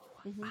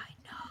 I know.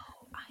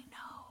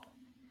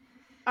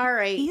 All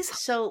right. He's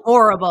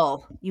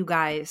horrible, you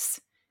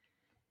guys.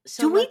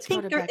 So do we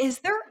think is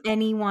there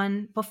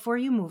anyone, before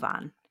you move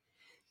on,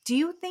 do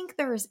you think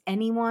there is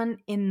anyone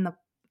in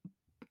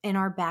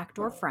our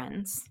backdoor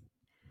friends,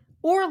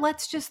 or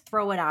let's just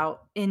throw it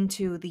out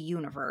into the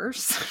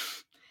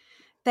universe,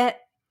 that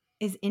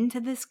is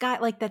into this guy,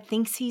 like that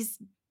thinks he's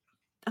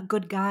a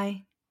good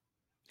guy?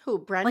 Who,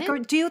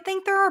 Brennan? Do you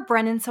think there are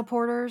Brennan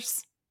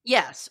supporters?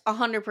 Yes,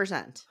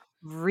 100%.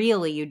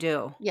 Really, you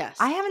do? Yes.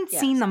 I haven't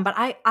seen them, but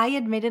I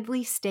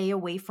admittedly stay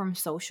away from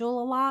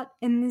social a lot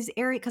in this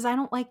area because I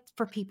don't like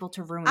for people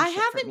to ruin I shit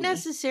for haven't me.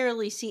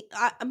 necessarily seen,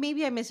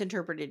 maybe I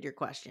misinterpreted your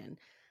question.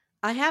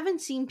 I haven't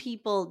seen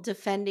people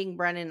defending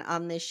Brennan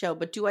on this show,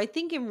 but do I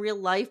think in real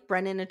life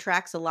Brennan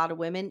attracts a lot of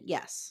women?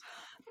 Yes.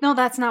 No,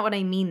 that's not what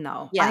I mean,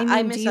 though. Yeah, I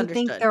I mean, do you think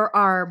misunderstood. there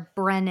are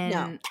No,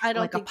 Brennan, I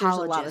don't like, think there's a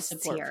lot of apologists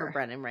support for here?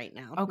 Brennan right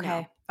now. Okay.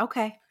 No.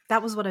 Okay.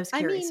 That was what I was I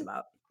curious mean,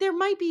 about. there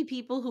might be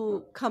people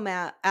who come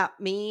at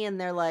me and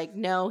they're like,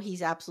 no,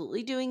 he's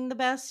absolutely doing the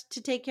best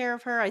to take care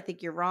of her. I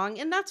think you're wrong.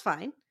 And that's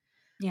fine.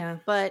 Yeah.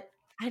 But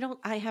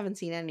I haven't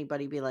seen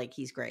anybody be like,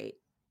 he's great.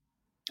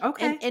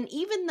 Okay. And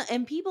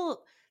even,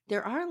 people,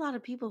 there are a lot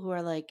of people who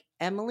are like,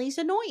 Emily's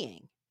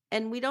annoying.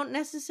 And we don't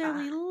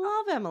necessarily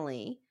love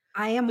Emily.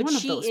 I am But one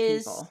of she those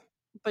is, people.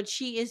 but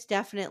she is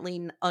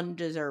definitely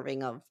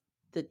undeserving of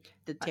the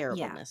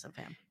terribleness of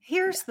him.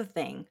 Here's the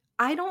thing.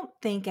 I don't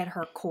think at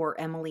her core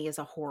Emily is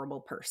a horrible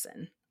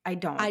person. I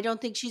don't. I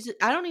don't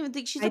even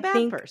think she's a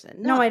bad person.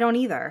 No, I don't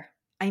either.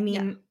 I mean,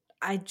 Yeah.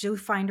 I do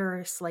find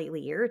her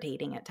slightly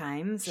irritating at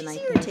times. She's and I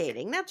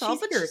irritating, think that's all. she's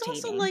But irritating,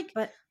 she's also like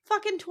but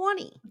fucking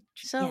 20.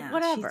 So yeah,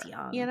 whatever. she's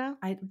young. You know?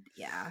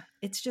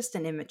 It's just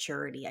an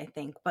immaturity, I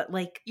think. But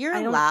like You're I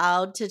don't,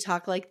 allowed to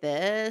talk like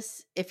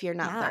this if you're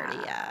not 30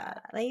 yet. yeah,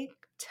 like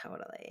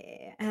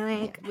totally.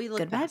 And like we look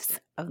good past vibes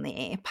it.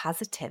 only,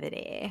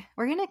 positivity.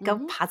 We're gonna go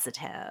Mhm.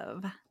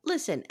 positive.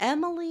 Listen,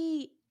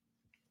 Emily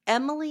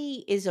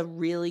is a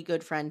really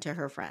good friend to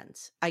her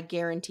friends. I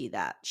guarantee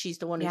that. She's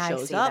the one who Yeah, I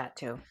shows see up. that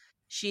too.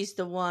 She's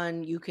the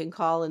one you can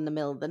call in the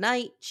middle of the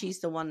night. She's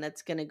the one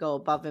that's going to go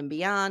above and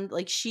beyond.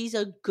 Like, she's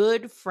a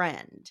good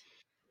friend.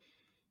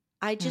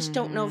 I just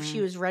don't know if she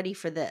was ready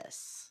for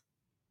this.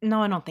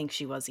 No, I don't think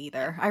she was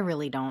either. I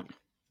really don't.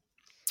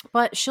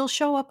 But she'll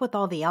show up with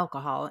all the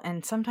alcohol,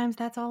 and sometimes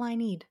that's all I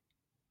need.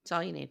 That's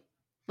all you need.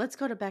 Let's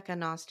go to Becca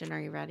and Austin.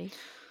 Are you ready?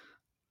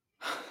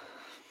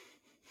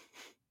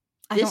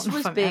 I don't know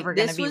if I'm ever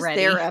going to be ready.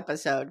 This was their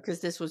episode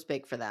because this was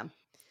big for them.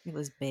 It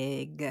was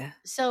big.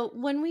 So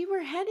when we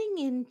were heading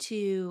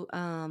into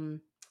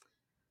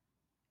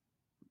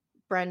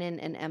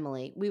Brennan and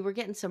Emily, we were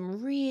getting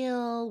some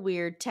real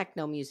weird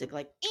techno music,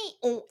 like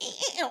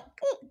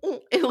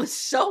it was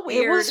so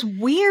weird. It was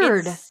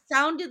weird. It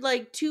sounded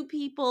like two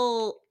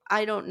people,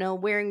 I don't know,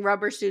 wearing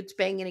rubber suits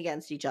banging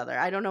against each other.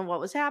 I don't know what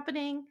was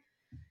happening.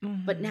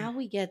 But now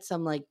we get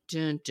some like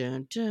dun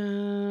dun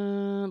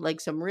dun,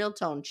 like some real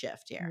tone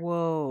shift here.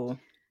 Whoa.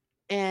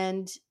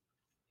 And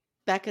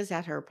Becca's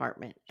at her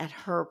apartment.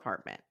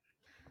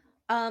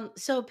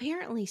 So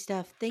apparently,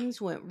 Steph, things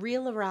went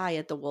real awry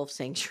at the Wolf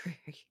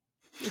Sanctuary.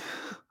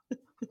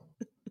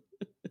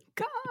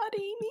 God,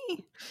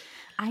 Amy.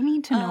 I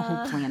need to know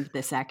who planned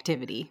this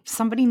activity.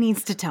 Somebody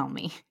needs to tell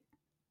me.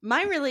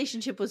 My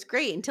relationship was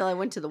great until I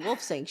went to the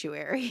Wolf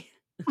Sanctuary.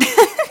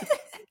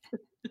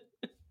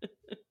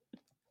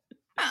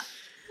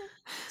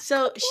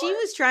 So she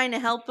was trying to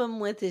help him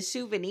with his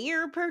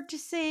souvenir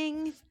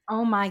purchasing.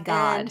 Oh my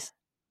God. And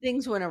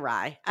things went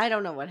awry. I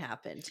don't know what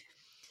happened.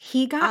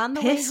 He got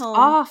pissed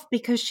off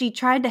because she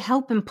tried to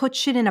help him put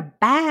shit in a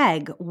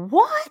bag.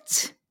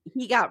 What?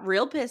 He got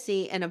real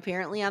pissy, and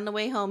apparently on the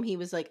way home, he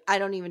was like, I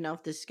don't even know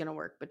if this is going to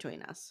work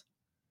between us.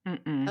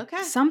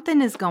 Okay.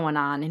 Something is going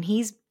on, and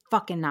he's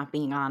fucking not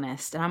being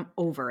honest, and I'm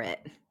over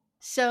it.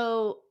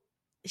 So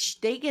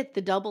they get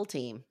the double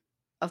team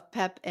of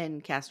Pep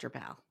and Castor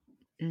Pal.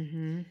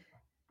 Mm-hmm.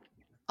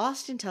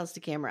 Austin tells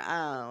the camera,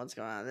 "Oh, what's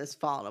going on? This is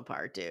falling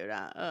apart, dude.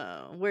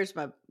 Where's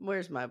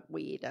my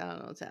weed? I don't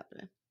know what's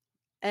happening."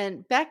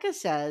 And Becca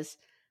says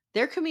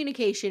their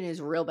communication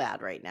is real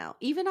bad right now.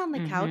 Even on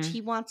the couch, he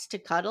wants to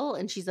cuddle,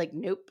 and she's like,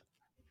 "Nope."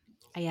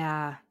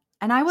 Yeah,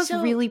 and I was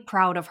really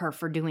proud of her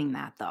for doing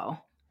that, though.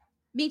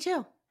 Me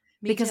too.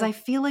 Because I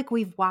feel like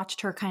we've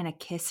watched her kind of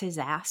kiss his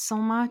ass so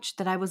much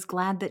that I was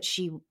glad that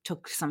she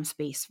took some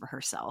space for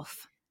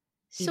herself.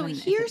 So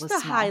here's the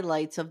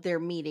highlights of their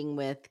meeting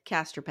with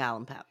Castor Pal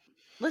and Pep.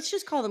 Let's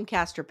just call them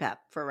Castor Pep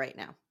for right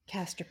now.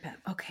 Castor Pep.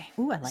 Okay.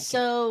 Ooh, I like it.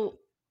 So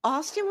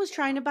Austin was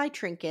trying to buy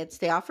trinkets.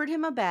 They offered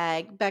him a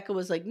bag. Becca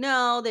was like,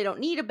 no, they don't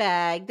need a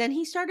bag. Then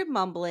he started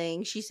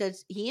mumbling. She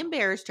says he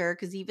embarrassed her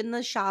because even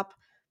the shop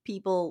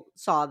people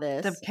saw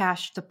this.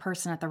 The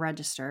person at the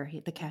register,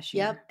 the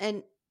cashier. Yep.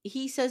 And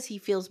he says he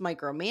feels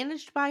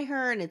micromanaged by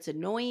her and it's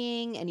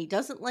annoying and he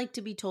doesn't like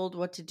to be told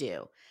what to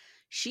do.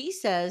 She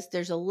says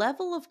there's a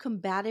level of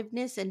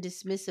combativeness and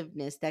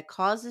dismissiveness that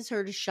causes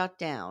her to shut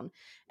down,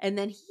 and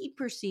then he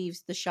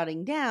perceives the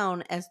shutting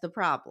down as the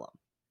problem.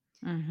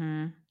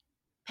 Mm-hmm.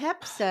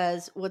 Pep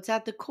says what's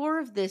at the core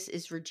of this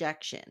is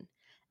rejection,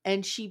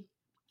 and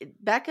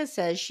Becca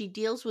says she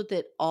deals with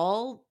it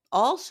all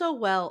so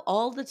well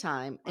all the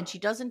time, and she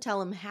doesn't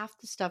tell him half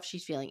the stuff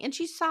she's feeling, and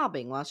she's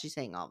sobbing while she's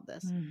saying all of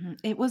this. Mm-hmm.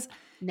 It was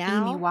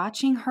Amy,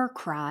 watching her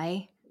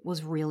cry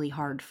was really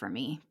hard for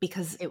me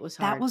because it was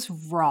hard. That was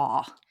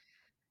raw.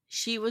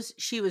 She was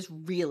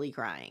really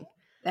crying.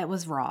 That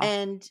was raw.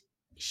 And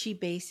she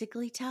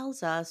basically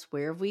tells us,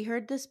 where have we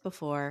heard this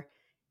before?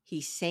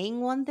 He's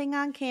saying one thing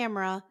on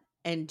camera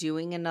and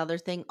doing another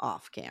thing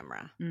off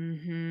camera.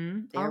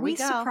 Mm-hmm. There Are we we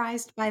go.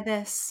 surprised by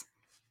this?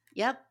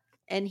 Yep.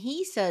 And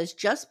he says,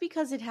 just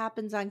because it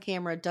happens on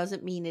camera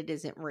doesn't mean it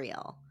isn't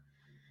real.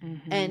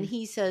 Mm-hmm. And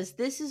he says,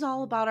 this is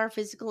all about our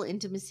physical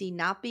intimacy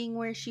not being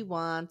where she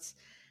wants.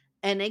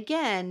 And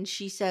again,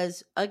 she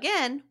says,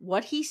 again,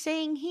 what he's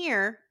saying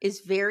here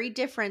is very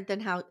different than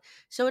how.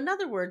 So, in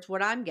other words,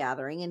 what I'm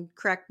gathering, and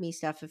correct me,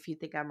 Steph, if you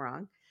think I'm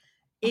wrong,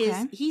 is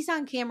Okay. he's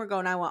on camera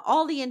going, I want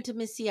all the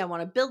intimacy. I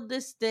want to build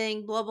this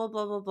thing, blah, blah,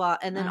 blah, blah, blah.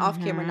 And then off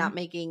camera, not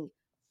making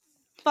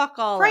fuck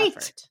all Right.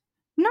 effort.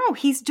 No,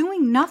 he's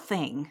doing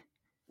nothing.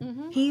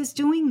 Mm-hmm. He's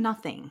doing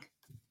nothing.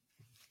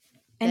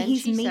 And Then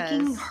he's she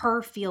making says-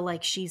 her feel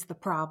like she's the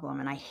problem.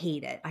 And I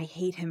hate it. I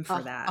hate him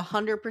for that.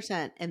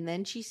 100%. And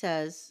then she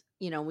says,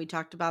 we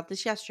talked about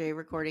this yesterday,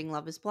 recording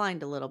Love is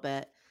Blind a little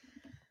bit.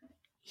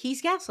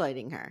 He's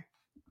gaslighting her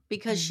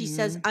because she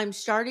says, I'm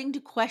starting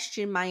to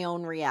question my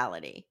own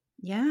reality.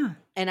 Yeah.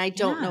 And I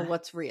don't know Yeah.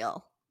 what's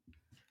real.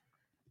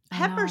 I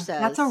Pepper know.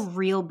 says That's a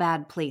real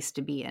bad place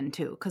to be in,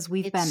 too, because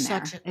we've been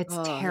there. It's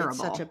terrible. It's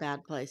such a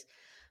bad place.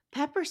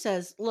 Pepper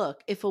says,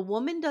 look, if a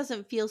woman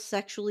doesn't feel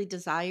sexually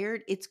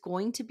desired, it's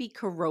going to be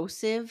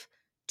corrosive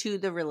to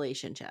the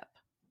relationship.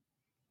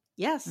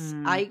 Yes,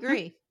 I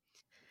agree.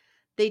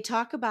 They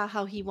talk about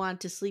how he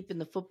wanted to sleep in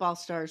the football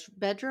star's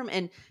bedroom,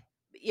 and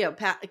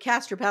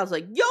Castor Pal's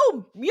like,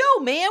 yo,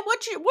 man,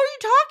 what are you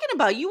talking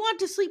about? You want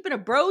to sleep in a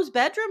bro's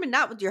bedroom and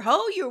not with your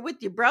hoe? You're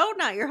with your bro,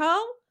 not your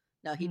hoe.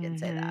 No, he didn't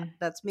say that.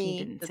 That's me. He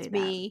didn't That's say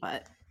me.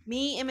 that,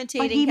 me but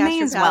imitating he may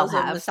Castor as well Pal's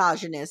a have.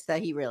 misogynist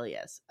that he really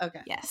is.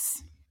 Okay.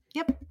 Yes.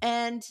 Yep.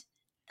 And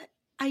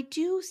I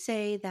do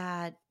say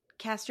that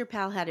Castor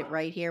Pal had it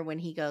right here when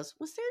he goes,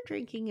 was there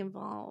drinking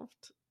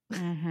involved?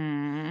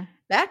 Mm-hmm.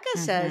 Becca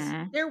says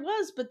there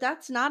was, but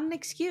that's not an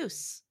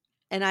excuse.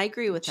 And I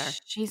agree with her.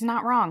 She's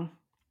not wrong.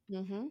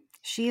 Mm-hmm.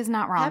 She is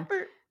not wrong.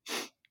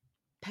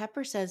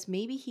 Pepper says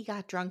maybe he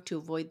got drunk to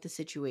avoid the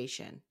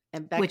situation.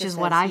 And Becca Which is says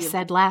what I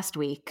said last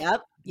week.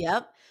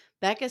 Yep.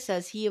 Becca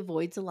says he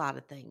avoids a lot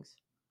of things.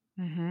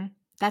 Mm-hmm.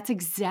 That's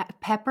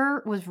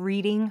Pepper was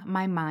reading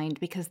my mind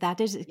because that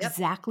is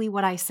exactly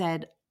what I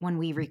said when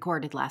we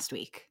recorded last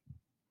week.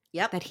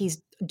 Yep. That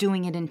he's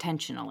doing it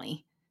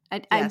intentionally.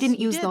 I didn't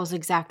use those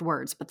exact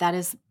words, but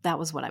that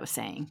was what I was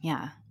saying.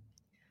 Yeah.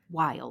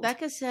 Wild.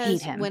 Becca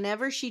says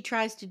whenever she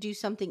tries to do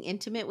something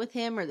intimate with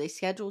him or they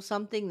schedule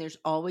something, there's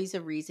always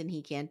a reason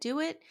he can't do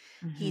it.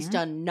 Mm-hmm. He's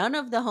done none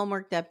of the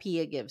homework that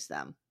Pia gives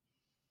them.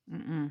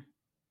 Mm-mm.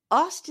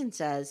 Austin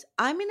says,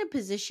 I'm in a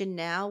position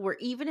now where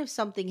even if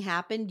something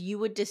happened, you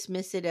would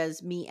dismiss it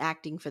as me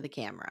acting for the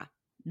camera.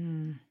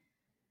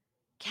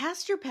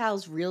 Castor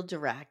Pal's real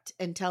direct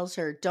and tells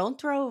her, don't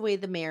throw away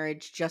the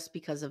marriage just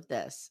because of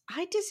this.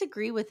 I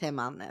disagree with him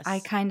on this. I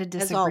kind of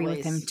disagree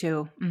with him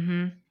too.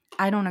 Mm-hmm.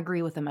 I don't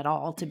agree with him at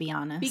all, to be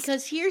honest.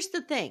 Because here's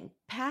the thing.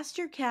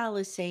 Pastor Cal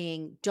is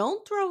saying,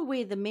 don't throw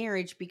away the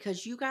marriage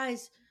because you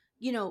guys,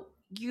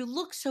 you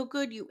look so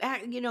good. You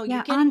act, you're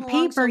getting on along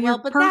paper, so well, you're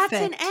but perfect.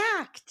 that's an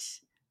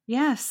act.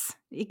 Yes,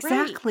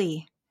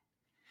 exactly.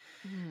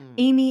 Right.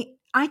 Amy,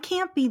 I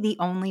can't be the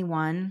only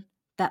one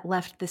that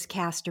left this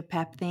Castor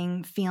Pep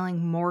thing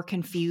feeling more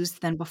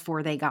confused than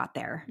before they got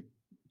there.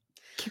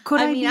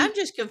 I'm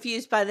just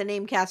confused by the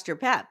name Castor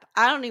Pep.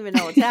 I don't even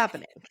know what's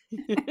happening.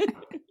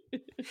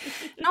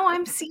 No,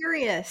 I'm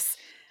serious.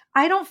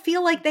 I don't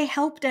feel like they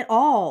helped at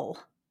all.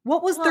 There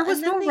was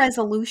no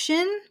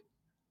resolution.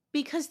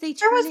 Because they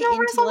there turn was it no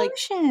into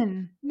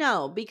resolution.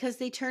 No, because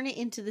they turn it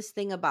into this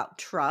thing about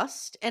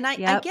trust. And I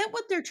get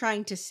what they're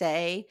trying to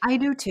say. I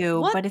do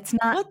too, but it's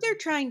not. What they're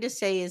trying to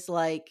say is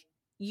like,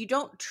 you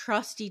don't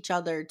trust each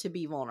other to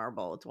be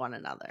vulnerable with one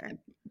another.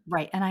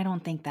 Right. And I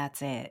don't think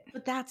that's it.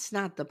 But that's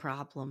not the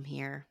problem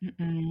here.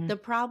 Mm-mm. The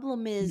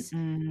problem is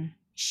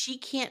she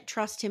can't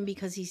trust him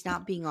because he's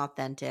not being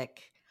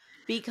authentic.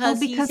 Because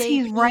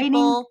he's writing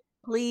people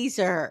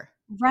pleaser.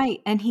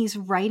 Right. And he's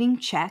writing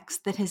checks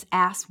that his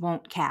ass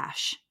won't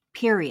cash.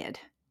 Period.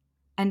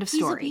 End of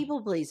story. He's a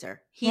people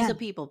pleaser. He's a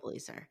people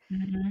pleaser.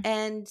 Mm-hmm.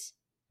 And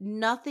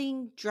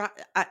nothing,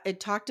 I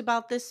talked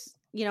about this,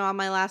 on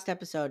my last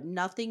episode.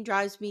 Nothing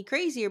drives me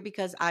crazier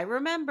because I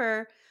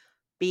remember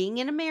being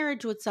in a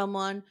marriage with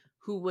someone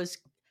who was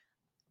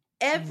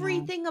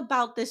everything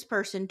about this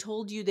person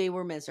told you they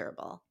were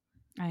miserable.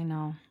 I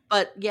know.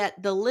 But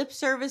yet the lip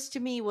service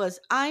to me was,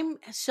 I'm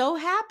so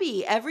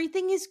happy.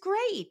 Everything is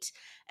great.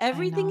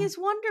 Everything is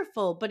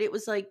wonderful. But it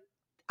was like,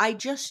 I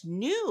just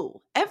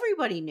knew.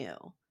 Everybody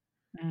knew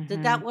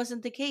that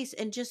wasn't the case.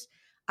 And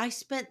I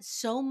spent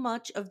so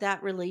much of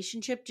that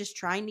relationship just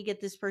trying to get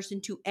this person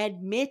to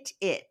admit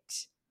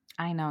it.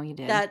 I know you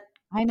did.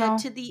 I know.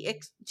 That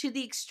to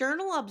the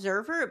external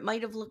observer, it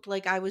might have looked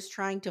like I was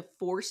trying to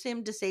force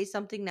him to say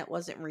something that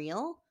wasn't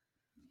real.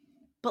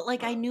 But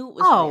I knew it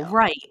was real.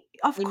 Right.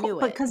 Of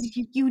course, because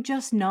you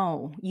just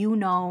know.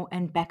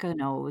 And Becca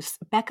knows.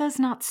 Becca's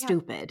not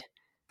stupid.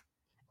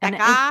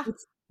 Becca?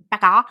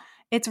 Becca,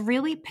 it's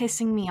really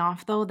pissing me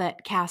off, though,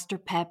 that Castor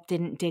Pep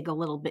didn't dig a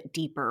little bit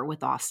deeper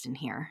with Austin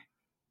here.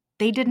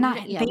 They did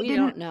not. Yeah, They we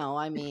didn't. don't know.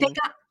 I They mean,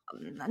 got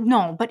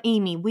no, but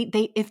Amy,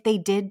 if they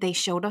did, they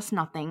showed us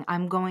nothing.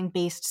 I'm going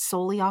based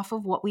solely off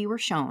of what we were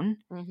shown.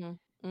 mm-hmm,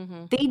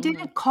 mm-hmm, They mm-hmm.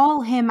 didn't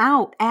call him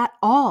out at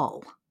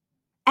all.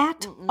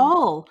 At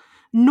all.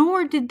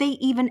 Nor did they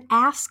even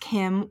ask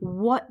him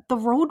what the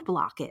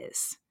roadblock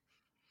is.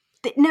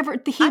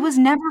 He was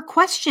never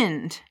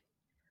questioned.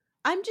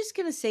 I'm just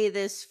gonna say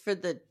this for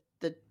the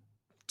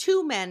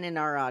 2 men in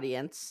our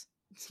audience,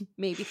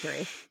 maybe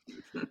 3.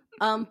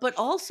 But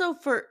also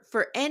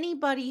for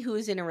anybody who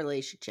is in a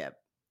relationship,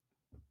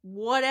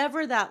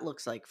 whatever that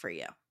looks like for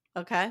you,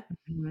 okay?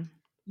 Mm-hmm.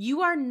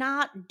 You are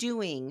not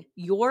doing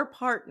your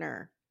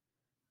partner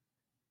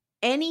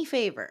any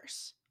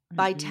favors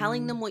by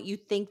telling them what you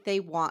think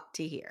they want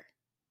to hear.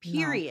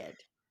 Period.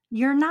 No.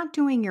 You're not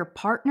doing your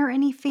partner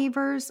any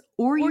favors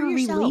or your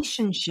yourself.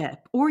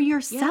 Relationship or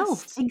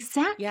yourself. Yes.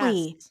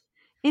 Exactly. Yes.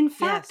 In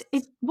fact,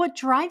 Yes. what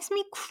drives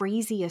me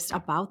craziest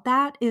about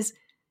that is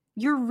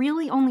you're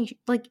really only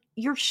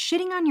you're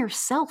shitting on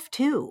yourself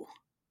too.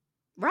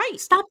 Right.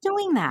 Stop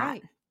doing that.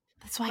 Right.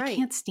 That's why I Right.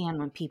 can't stand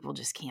when people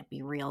just can't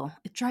be real.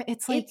 It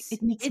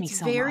makes me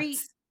so very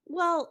nuts.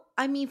 well,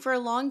 I mean, for a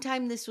long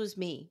time this was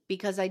me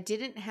because I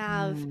didn't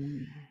have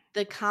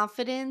the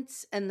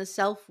confidence and the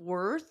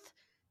self-worth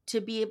to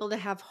be able to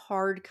have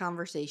hard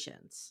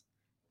conversations.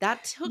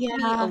 That took me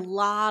a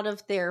lot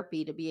of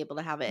therapy to be able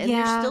to have it. And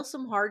there's still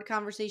some hard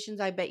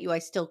conversations I bet you I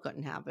still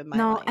couldn't have in my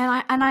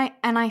life.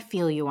 And I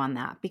feel you on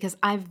that because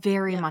I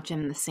very much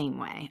am the same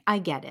way. I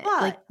get it.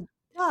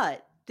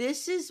 But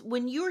this is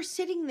when you're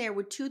sitting there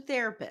with 2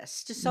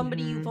 therapists to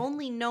somebody you've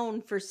only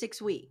known for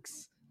 6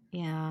 weeks.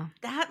 Yeah.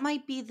 That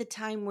might be the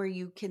time where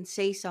you can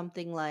say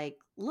something like,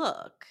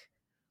 look,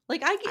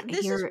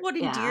 this is what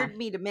endeared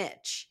me to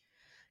Mitch.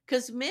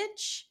 Because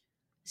Mitch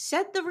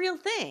said the real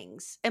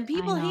things and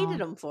people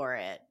hated him for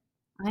it.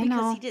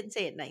 Because he didn't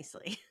say it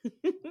nicely.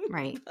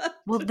 Right.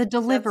 Well, the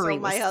delivery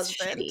was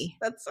shitty.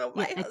 That's so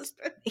my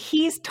husband.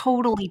 He's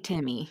totally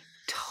Timmy.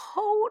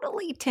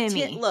 Totally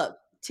Timmy. Look,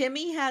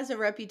 Timmy has a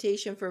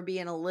reputation for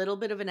being a little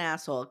bit of an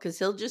asshole because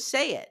he'll just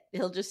say it.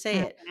 He'll just say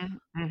it.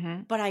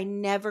 Mm-hmm. But I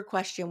never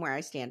question where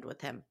I stand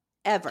with him.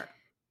 Ever.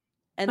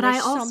 And but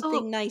there's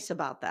something nice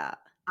about that.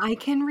 I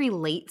can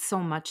relate so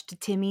much to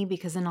Timmy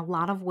because in a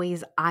lot of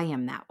ways I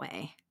am that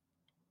way.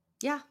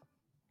 Yeah.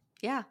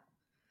 Yeah.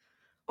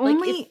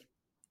 Only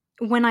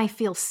when I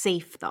feel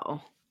safe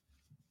though.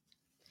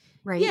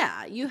 Right?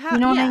 Yeah, you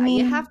have what I mean?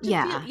 You have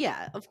to feel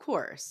of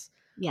course.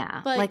 Yeah.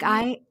 But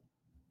I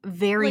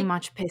very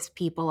much piss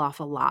people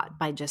off a lot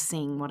by just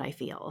saying what I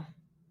feel.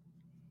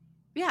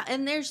 Yeah,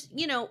 and there's,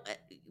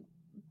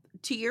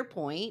 to your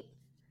point,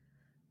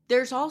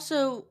 there's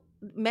also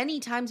many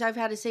times I've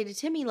had to say to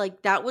Timmy,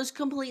 that was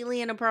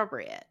completely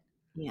inappropriate.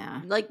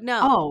 Yeah. No.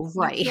 Oh,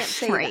 right. You can't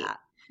say that.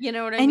 You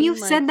know what I mean? And you've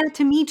said that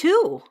to me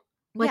too.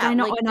 I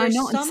know, and I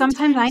know. And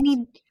sometimes I need,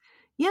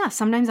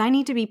 sometimes I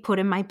need to be put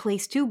in my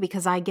place too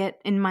because I get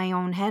in my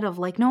own head of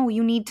no,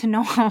 you need to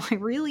know how I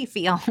really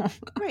feel.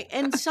 Right.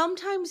 And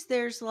sometimes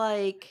there's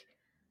so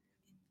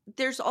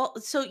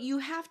you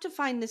have to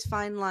find this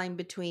fine line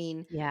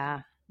between,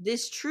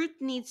 this truth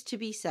needs to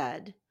be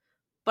said,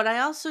 but I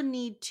also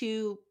need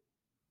to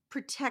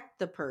protect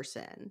the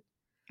person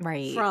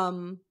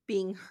from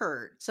being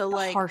hurt. So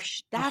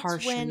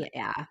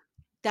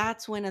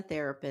that's when a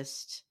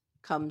therapist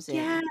comes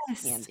in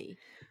handy.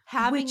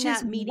 Having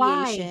that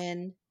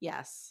mediation.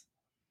 Yes.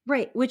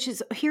 Right. Which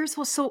is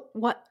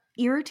what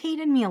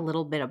irritated me a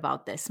little bit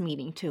about this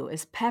meeting too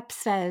is Pep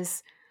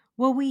says,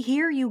 well, we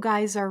hear you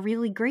guys are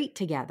really great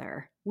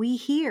together. We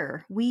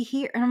hear.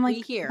 And I'm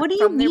like, what do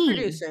you mean? From their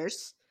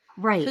producers.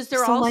 Right. Because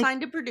they're all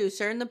signed to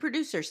producer and the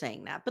producer's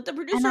saying that. But the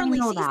producer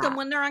only sees them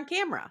when they're on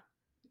camera.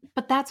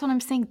 But that's what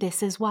I'm saying.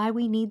 This is why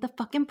we need the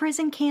fucking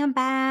prison cam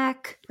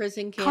back.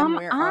 Prison cam,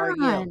 are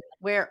you?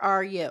 Where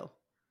are you?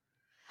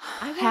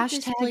 I want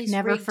this place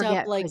never rigged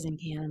forget up like prison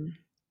cam.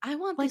 I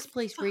want this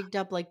place rigged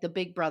up like the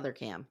Big Brother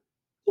cam.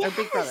 Or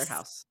Big Brother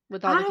house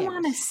with all the cameras. I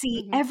want to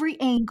see every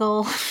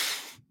angle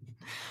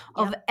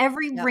of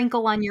every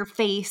wrinkle on your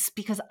face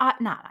because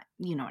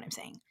you know what I'm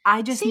saying.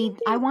 I just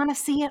I want to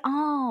see it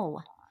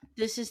all.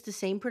 This is the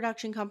same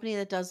production company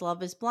that does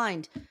Love is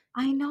Blind.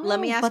 I know.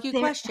 Let me ask you a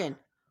question.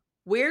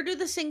 Where do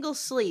the singles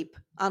sleep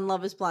on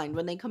Love is Blind?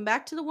 When they come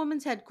back to the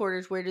women's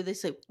headquarters, where do they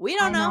sleep? We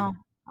don't know.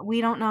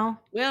 We don't know.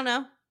 We don't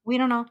know. We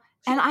don't know.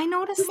 And I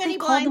noticed too many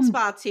blind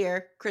spots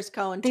here, Chris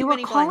Cohen. They were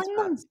calling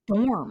them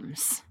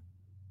dorms.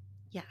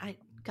 Yeah,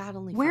 God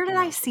only. Where did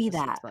I see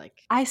that?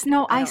 I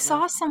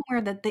saw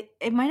somewhere that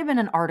it might have been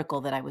an article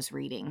that I was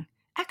reading.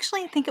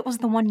 Actually, I think it was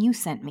the one you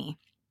sent me,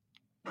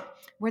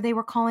 where they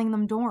were calling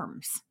them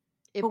dorms.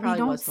 It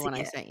probably was the one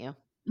I sent you.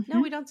 No,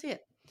 we don't see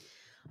it.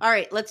 All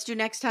right, let's do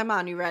next time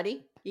on. You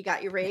ready? You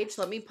got your rage?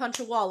 Let me punch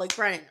a wall like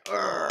Brennan.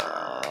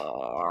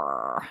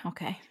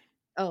 Okay.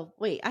 Oh,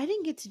 wait. I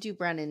didn't get to do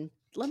Brennan.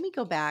 Let me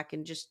go back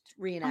and just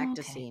reenact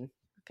a scene.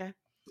 Okay?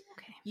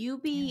 Okay. You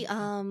be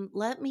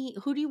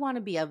who do you want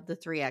to be of the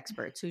 3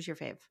 experts? Who's your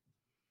fave?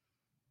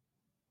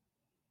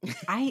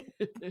 I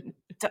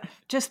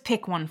just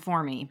pick one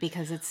for me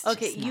because it's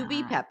Okay, just you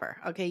be not. Pepper.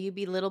 Okay, you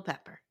be Little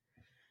Pepper.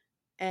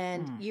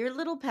 And Mm. you're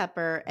Little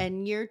Pepper,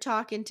 and you're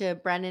talking to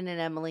Brennan and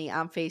Emily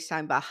on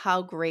FaceTime about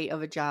how great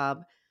of a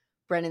job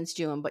Brennan's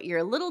doing, but you're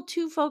a little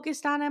too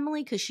focused on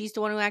Emily because she's the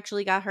one who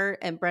actually got hurt,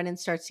 and Brennan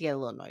starts to get a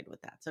little annoyed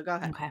with that. So go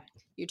ahead. Okay.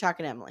 You're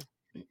talking to Emily.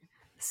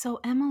 So,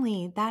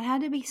 Emily, that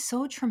had to be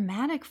so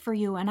traumatic for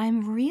you, and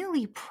I'm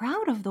really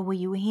proud of the way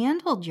you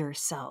handled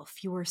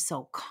yourself. You were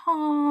so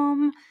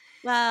calm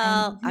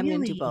Well, and I'm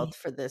going to do really. both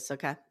for this,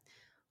 okay?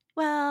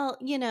 Well,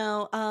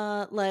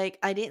 like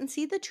I didn't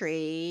see the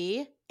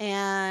tree,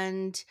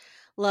 and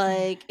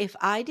like if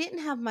I didn't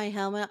have my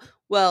helmet,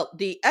 well,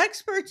 the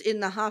experts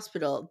in the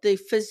hospital, the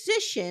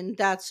physician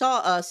that saw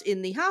us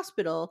in the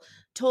hospital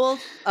told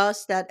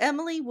us that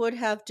Emily would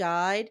have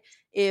died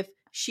if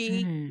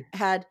she Mm.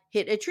 had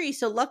hit a tree.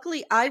 So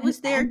luckily I was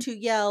there to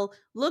yell,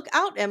 "Look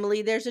out,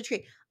 Emily, there's a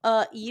tree."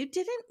 You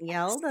didn't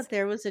yell that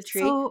there was a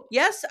tree. So,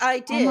 Yes, I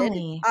did.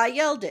 Emily. I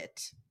yelled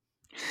it.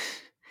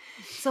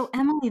 So,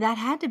 Emily, that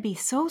had to be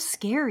so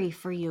scary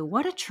for you.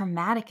 What a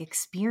traumatic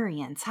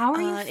experience. How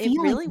are you It feeling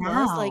really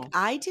was. Like, now?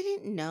 I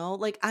didn't know.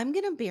 Like, I'm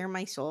going to bare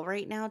my soul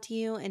right now to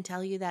you and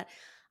tell you that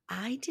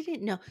I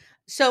didn't know.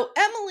 So,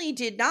 Emily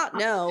did not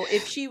know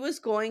if she was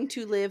going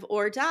to live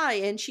or die.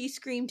 And she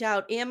screamed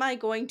out, "Am I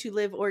going to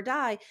live or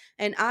die?"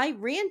 And I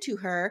ran to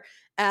her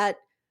at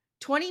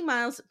 20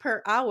 miles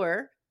per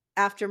hour.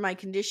 After my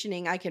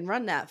conditioning, I can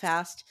run that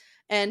fast.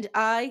 And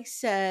I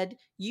said,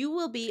 "You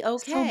will be So,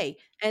 okay."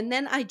 And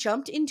then I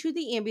jumped into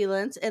the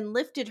ambulance and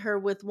lifted her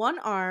with one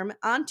arm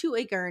onto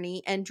a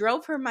gurney and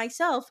drove her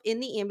myself in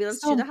the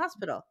ambulance to the so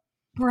hospital.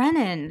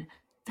 Brennan,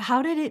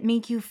 how did it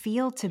make you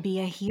feel to be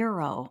a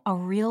hero, a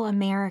real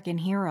American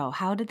hero?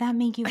 How did that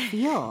make you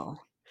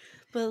feel?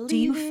 Do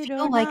you Believe it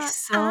or feel like not,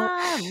 so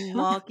I'm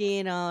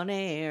walking on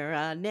air.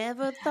 I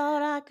never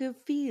thought I could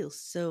feel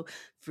so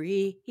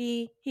free.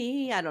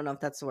 I don't know if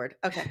that's the word.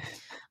 Okay.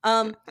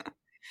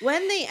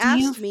 When they do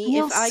you asked me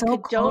feel if I so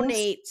could close?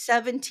 donate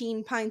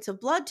 17 pints of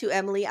blood to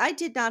Emily, I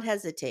did not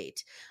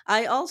hesitate.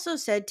 I also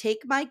said,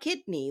 "Take my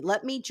kidney,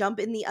 let me jump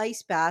in the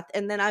ice bath,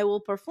 and then I will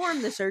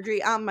perform the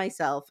surgery on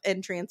myself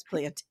and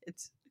transplant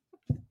it."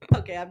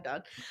 Okay, I'm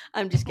done.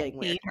 I'm just getting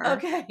weird. Hate her.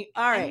 Okay,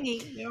 all I right.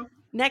 hate you.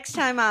 Next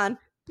time on.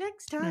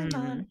 Next time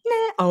on.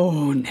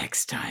 Oh,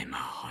 next time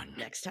on.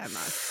 Next time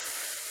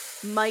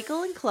on.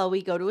 Michael and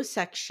Chloe go to a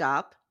sex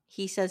shop.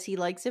 He says he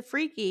likes it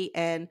freaky,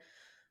 and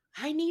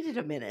I needed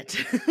a minute.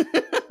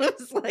 I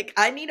was like,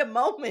 I need a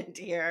moment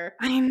here.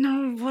 I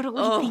know. What do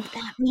we think Oh,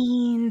 that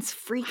means?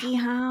 Freaky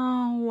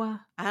how?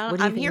 What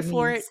do you I'm think here it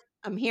for it. means?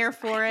 I'm here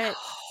for I it.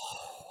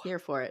 know. Here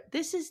for it.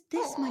 This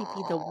might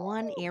be the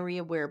one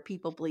area where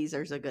people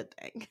pleaser's a good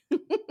thing.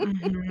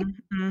 Mhm,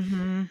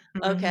 mhm,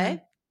 mhm.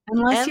 Okay.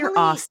 Unless you're Emily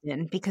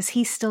Austin, because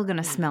he's still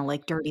gonna mm, smell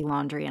like dirty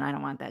laundry, and I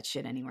don't want that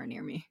shit anywhere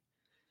near me.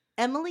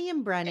 Emily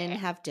and Brennan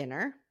have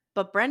dinner,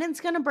 but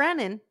Brennan's gonna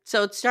Brennan.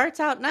 So it starts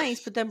out nice,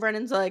 but then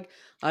Brennan's like,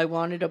 "I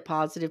wanted a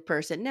positive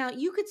person." Now,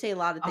 you could say a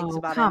lot of things Oh,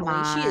 about come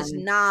Emily. She is on.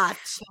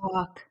 not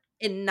Fuck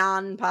a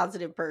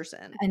non-positive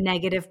person. a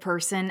negative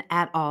person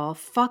at all.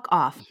 Fuck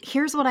off.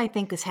 Here's what I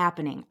think is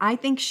happening. I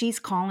think she's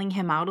calling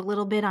him out a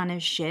little bit on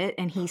his shit,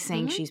 and he's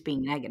saying Mhm. she's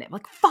being negative.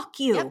 Like, "Fuck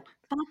Yep. you.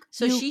 Fuck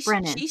So you,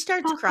 Brennan. she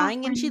starts Fuck off,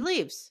 crying and she Brennan."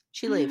 leaves.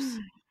 She leaves.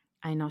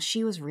 I know.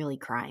 She was really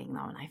crying,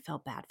 though, and I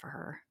felt bad for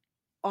her.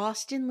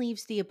 Austin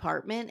leaves the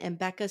apartment and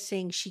Becca's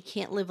saying she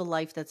can't live a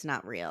life that's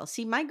not real.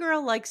 See, my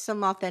girl likes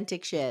some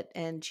authentic shit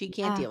and she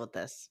can't Yeah, deal with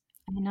this.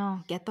 I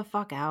know. Get the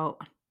fuck out.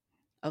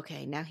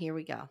 Okay, now here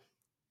we go.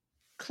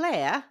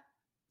 Claire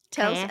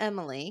tells Claire.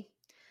 Emily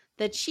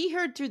that she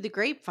heard through the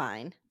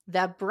grapevine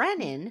that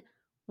Brennan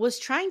was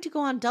trying to go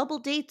on double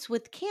dates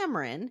with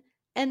Cameron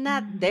and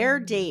that they're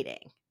Mm.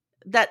 dating.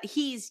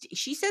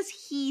 She says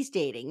he's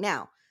dating.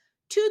 Now,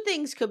 two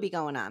things could be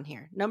going on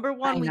here. Number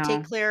I one, we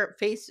take know. Claire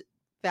face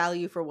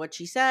value for what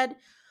she said.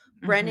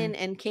 Mhm. Brennan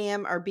and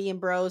Cam are being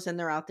bros and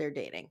they're out there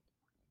dating.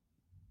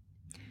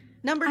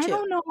 Number I two,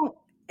 don't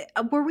know.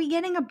 Were we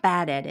getting a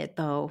bad edit,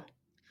 though?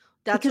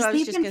 that's what Because I was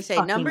they've just been gonna say.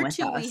 fucking Number with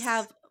two,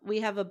 us. we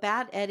have a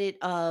bad edit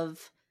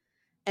of,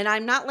 and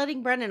I'm not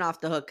letting Brennan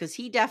off the hook because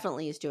he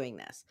definitely is doing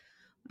this.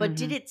 But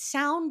did Mhm. it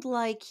sound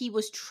like he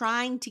was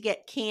trying to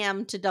get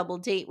Cam to double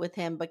date with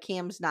him, but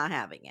Cam's not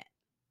having it?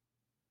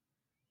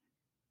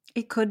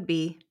 It could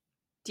be.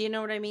 Do you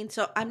know what I mean?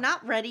 So I'm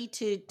not ready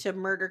to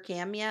murder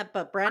Cam yet,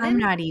 but I'm Brennan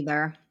not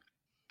either.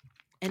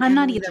 and I'm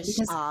not Emily either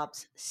just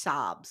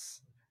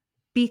sobs.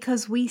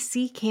 because we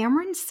see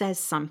Cameron says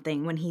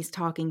something when he's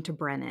talking to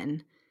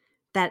Brennan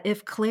that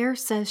if Claire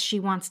says she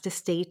wants to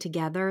stay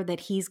together,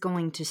 that he's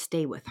going to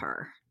stay with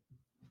her.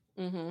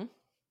 Mm-hmm.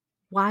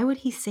 Why would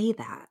he say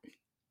that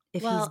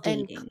if he's Well,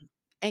 dating?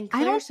 and I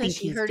Claire don't says think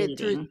she he's heard it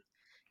through. dating.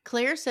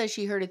 Claire says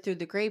she heard it through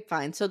the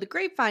grapevine. So the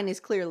grapevine is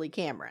clearly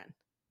Cameron.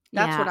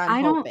 That's what Yeah, I'm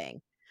I don't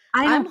hoping.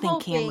 I don't I'm think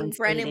hoping Cameron's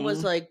Brennan was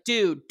dating. like,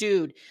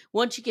 dude,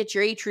 once you get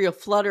your atrial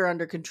flutter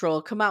under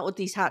control, come out with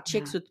these hot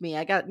chicks Yeah. with me.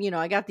 I got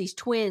these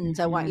twins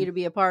I want you Mhm. to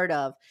be a part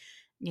of.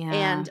 Yeah.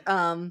 And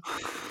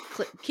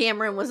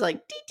Cameron was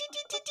like, dee, dee, dee,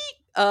 dee, dee.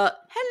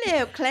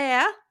 Hello,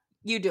 Claire.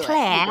 You do it.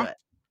 You do it.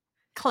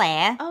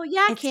 Claire. Oh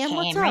yeah, It's Cam.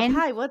 What's up? Cameron.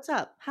 Hi. What's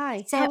up?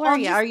 Hi. So How are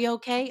you? Are you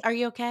okay? Are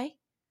you okay?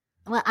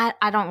 Well,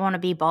 I don't want to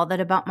be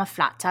bothered about my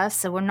flutter,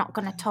 so we're not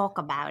going to talk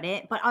about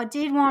it. But I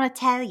did want to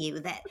tell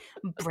you that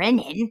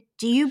Brennan,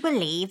 do you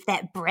believe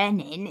that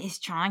Brennan is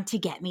trying to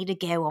get me to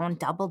go on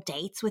double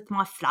dates with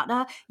my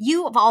flutter?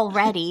 You have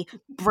already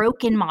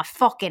broken my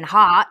fucking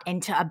heart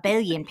into a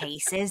billion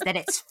pieces that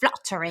it's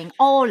fluttering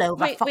all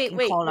over fucking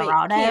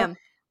Colorado.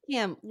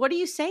 Cam, what are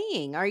you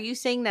saying? Are you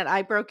saying that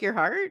I broke your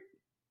heart?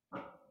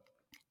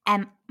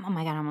 Oh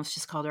my God, I almost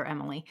just called her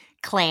Emily.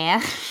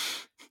 Claire.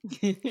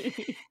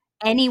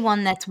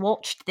 Anyone that's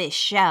watched this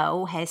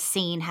show has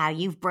seen how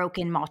you've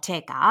broken my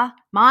ticker.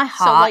 My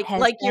heart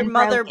has like your been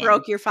mother broken.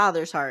 broke your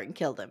father's heart and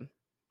killed him.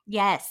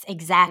 Yes,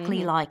 exactly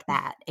Mhm. like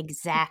that.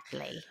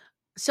 Exactly.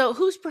 So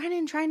who's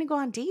Brennan trying to go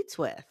on dates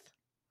with?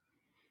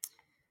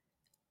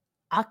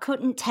 I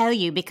couldn't tell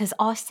you because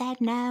I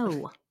said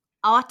no.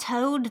 I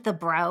told the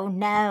bro,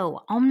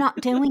 no, I'm not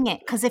doing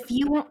it. Because if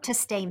you want to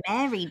stay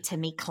married to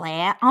me,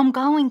 Claire, I'm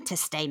going to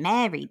stay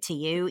married to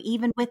you,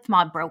 even with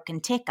my broken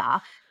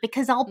ticker,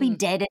 because I'll be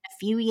dead in a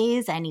few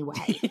years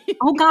anyway.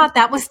 Oh God,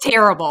 that was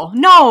terrible.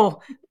 No,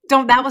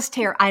 that was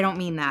terrible. I don't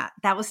mean that.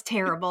 That was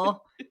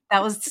terrible.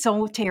 That was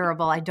so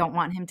terrible. I don't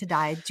want him to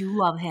die. I do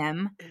love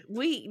him. I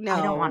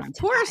don't want him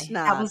to die. Of course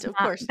not.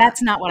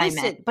 That's not what I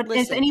meant. But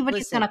if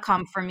anybody's listen. going to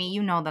come for me,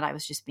 you know that I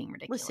was just being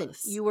ridiculous.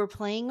 Listen, you were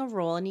playing a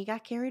role and you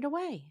got carried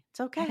away. It's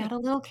okay. I got a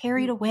little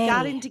carried away. You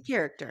got into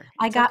character.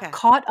 I got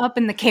caught up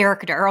in the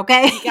character,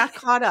 okay? You got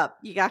caught up.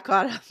 This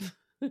episode's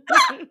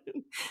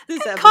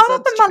caught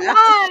up in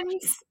my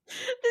lines.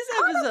 This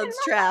episode's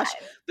trash.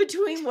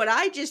 Between what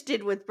I just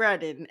did with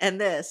Brennan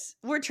and this,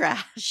 we're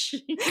trash.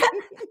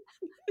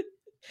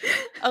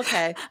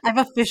 Okay. I've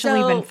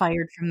officially been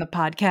fired from the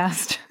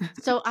podcast.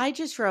 So I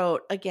just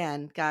wrote,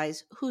 again,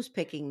 guys, who's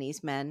picking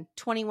these men?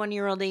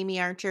 21-year-old Amy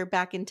Archer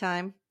back in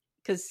time?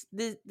 Because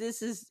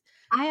this is...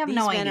 I have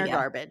no idea. These men are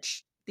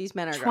garbage. These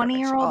men are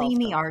 20-year-old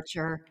Amy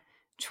Archer,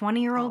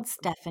 20-year-old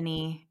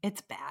Stephanie.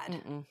 It's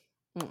bad.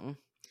 All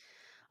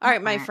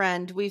right, my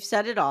friend, we've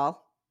said it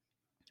all.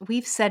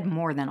 We've said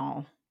more than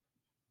all.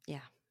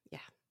 Yeah.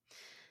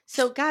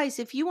 So, guys,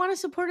 if you want to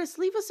support us,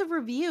 leave us a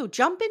review.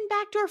 Jump in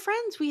Backdoor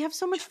Friends. We have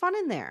so much fun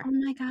in there. Oh,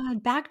 my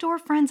God. Backdoor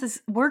Friends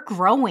we're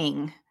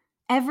growing.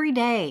 Every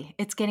day,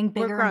 it's getting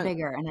bigger and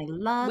bigger, and I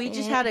love it. We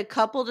just had a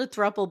couple to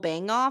thruple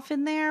bang off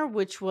in there,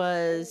 which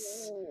was...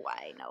 Oh,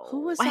 I know.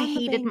 Who was I on the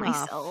hated bang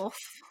myself.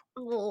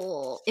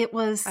 It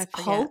was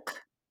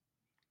Hulk.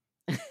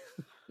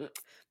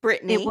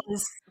 Brittany. It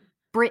was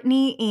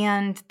Brittany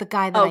and the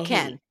guy that I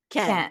hate.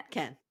 Ken.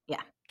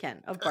 Yeah.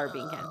 Ken of Barbie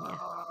and Ken. Yeah.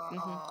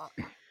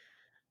 Mm-hmm.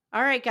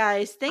 All right,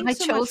 guys. Thanks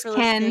so much for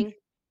Ken. listening.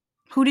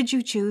 Who did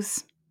you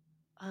choose?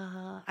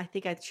 I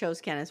think I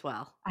chose Ken as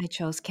well. I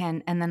chose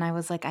Ken, and then I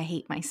was like, I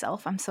hate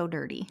myself. I'm so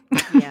dirty.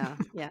 Yeah.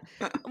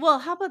 Well,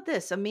 how about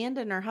this?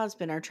 Amanda and her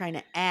husband are trying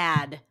to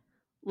add,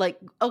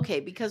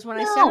 because when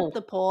I set up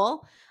the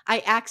poll,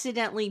 I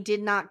accidentally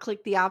did not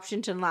click the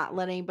option to not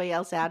let anybody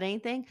else add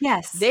anything.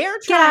 Yes. They're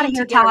trying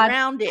to get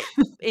around it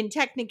in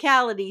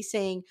technicality,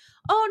 saying,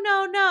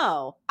 oh,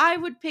 no, I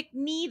would pick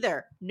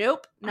neither.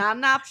 Nope, not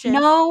an option.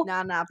 No,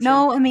 not an option.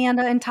 No,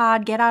 Amanda and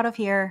Todd, get out of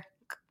here.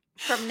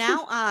 From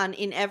now on,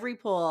 in every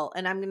poll,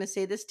 and I'm going to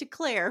say this to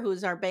Claire,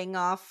 who's our bang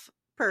off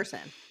person,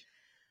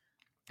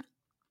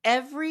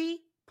 every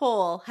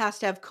poll has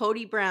to have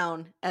Cody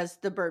Brown as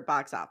the Bird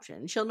Box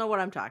option. She'll know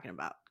what I'm talking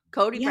about.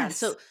 Cody Brown.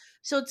 So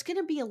it's going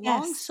to be a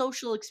long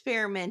social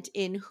experiment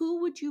in who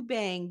would you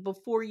bang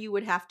before you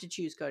would have to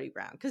choose Cody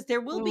Brown. Because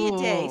there will be a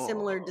day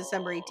similar to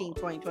December 18,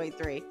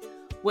 2023,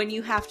 when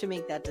you have to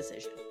make that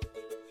decision.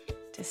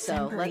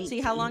 So let's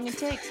see how long it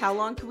takes. How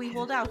long can we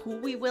hold out? Who are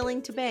we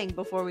willing to bang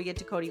before we get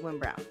to Cody Wynn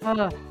Brown?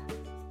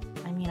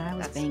 I mean, I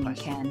was banging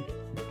Ken.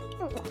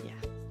 Yeah.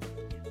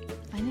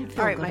 I didn't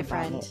feel all right, good my about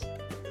friend. it.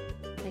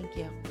 Thank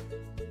you.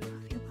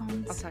 Love you,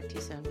 Bones. I'll talk to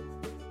you soon.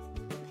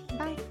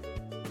 Bye.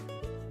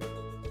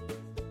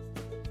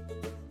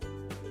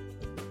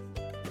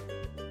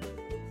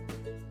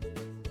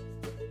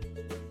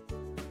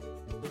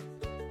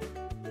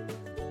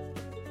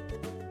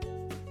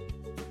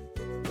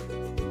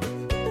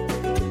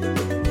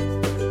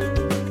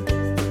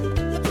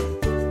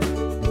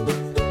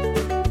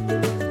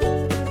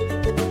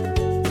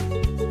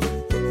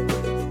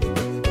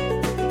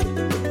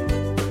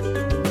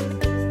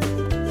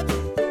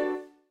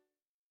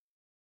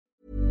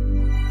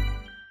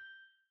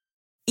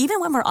 Even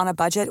when we're on a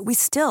budget, we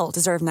still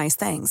deserve nice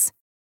things.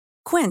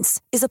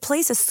 Quince is a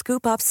place to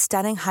scoop up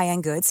stunning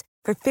high-end goods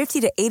for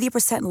 50 to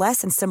 80%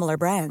 less than similar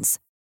brands.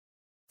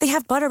 They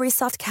have buttery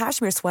soft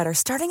cashmere sweaters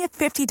starting at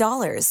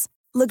 $50,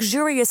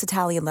 luxurious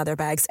Italian leather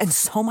bags, and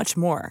so much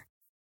more.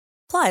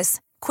 Plus,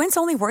 Quince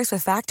only works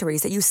with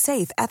factories that use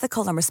safe,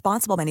 ethical, and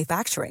responsible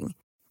manufacturing.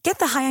 Get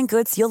the high-end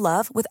goods you'll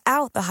love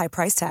without the high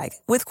price tag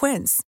with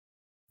Quince.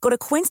 Go to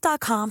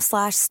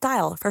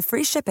quince.com/style for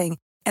free shipping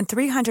and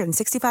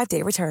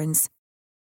 365-day returns.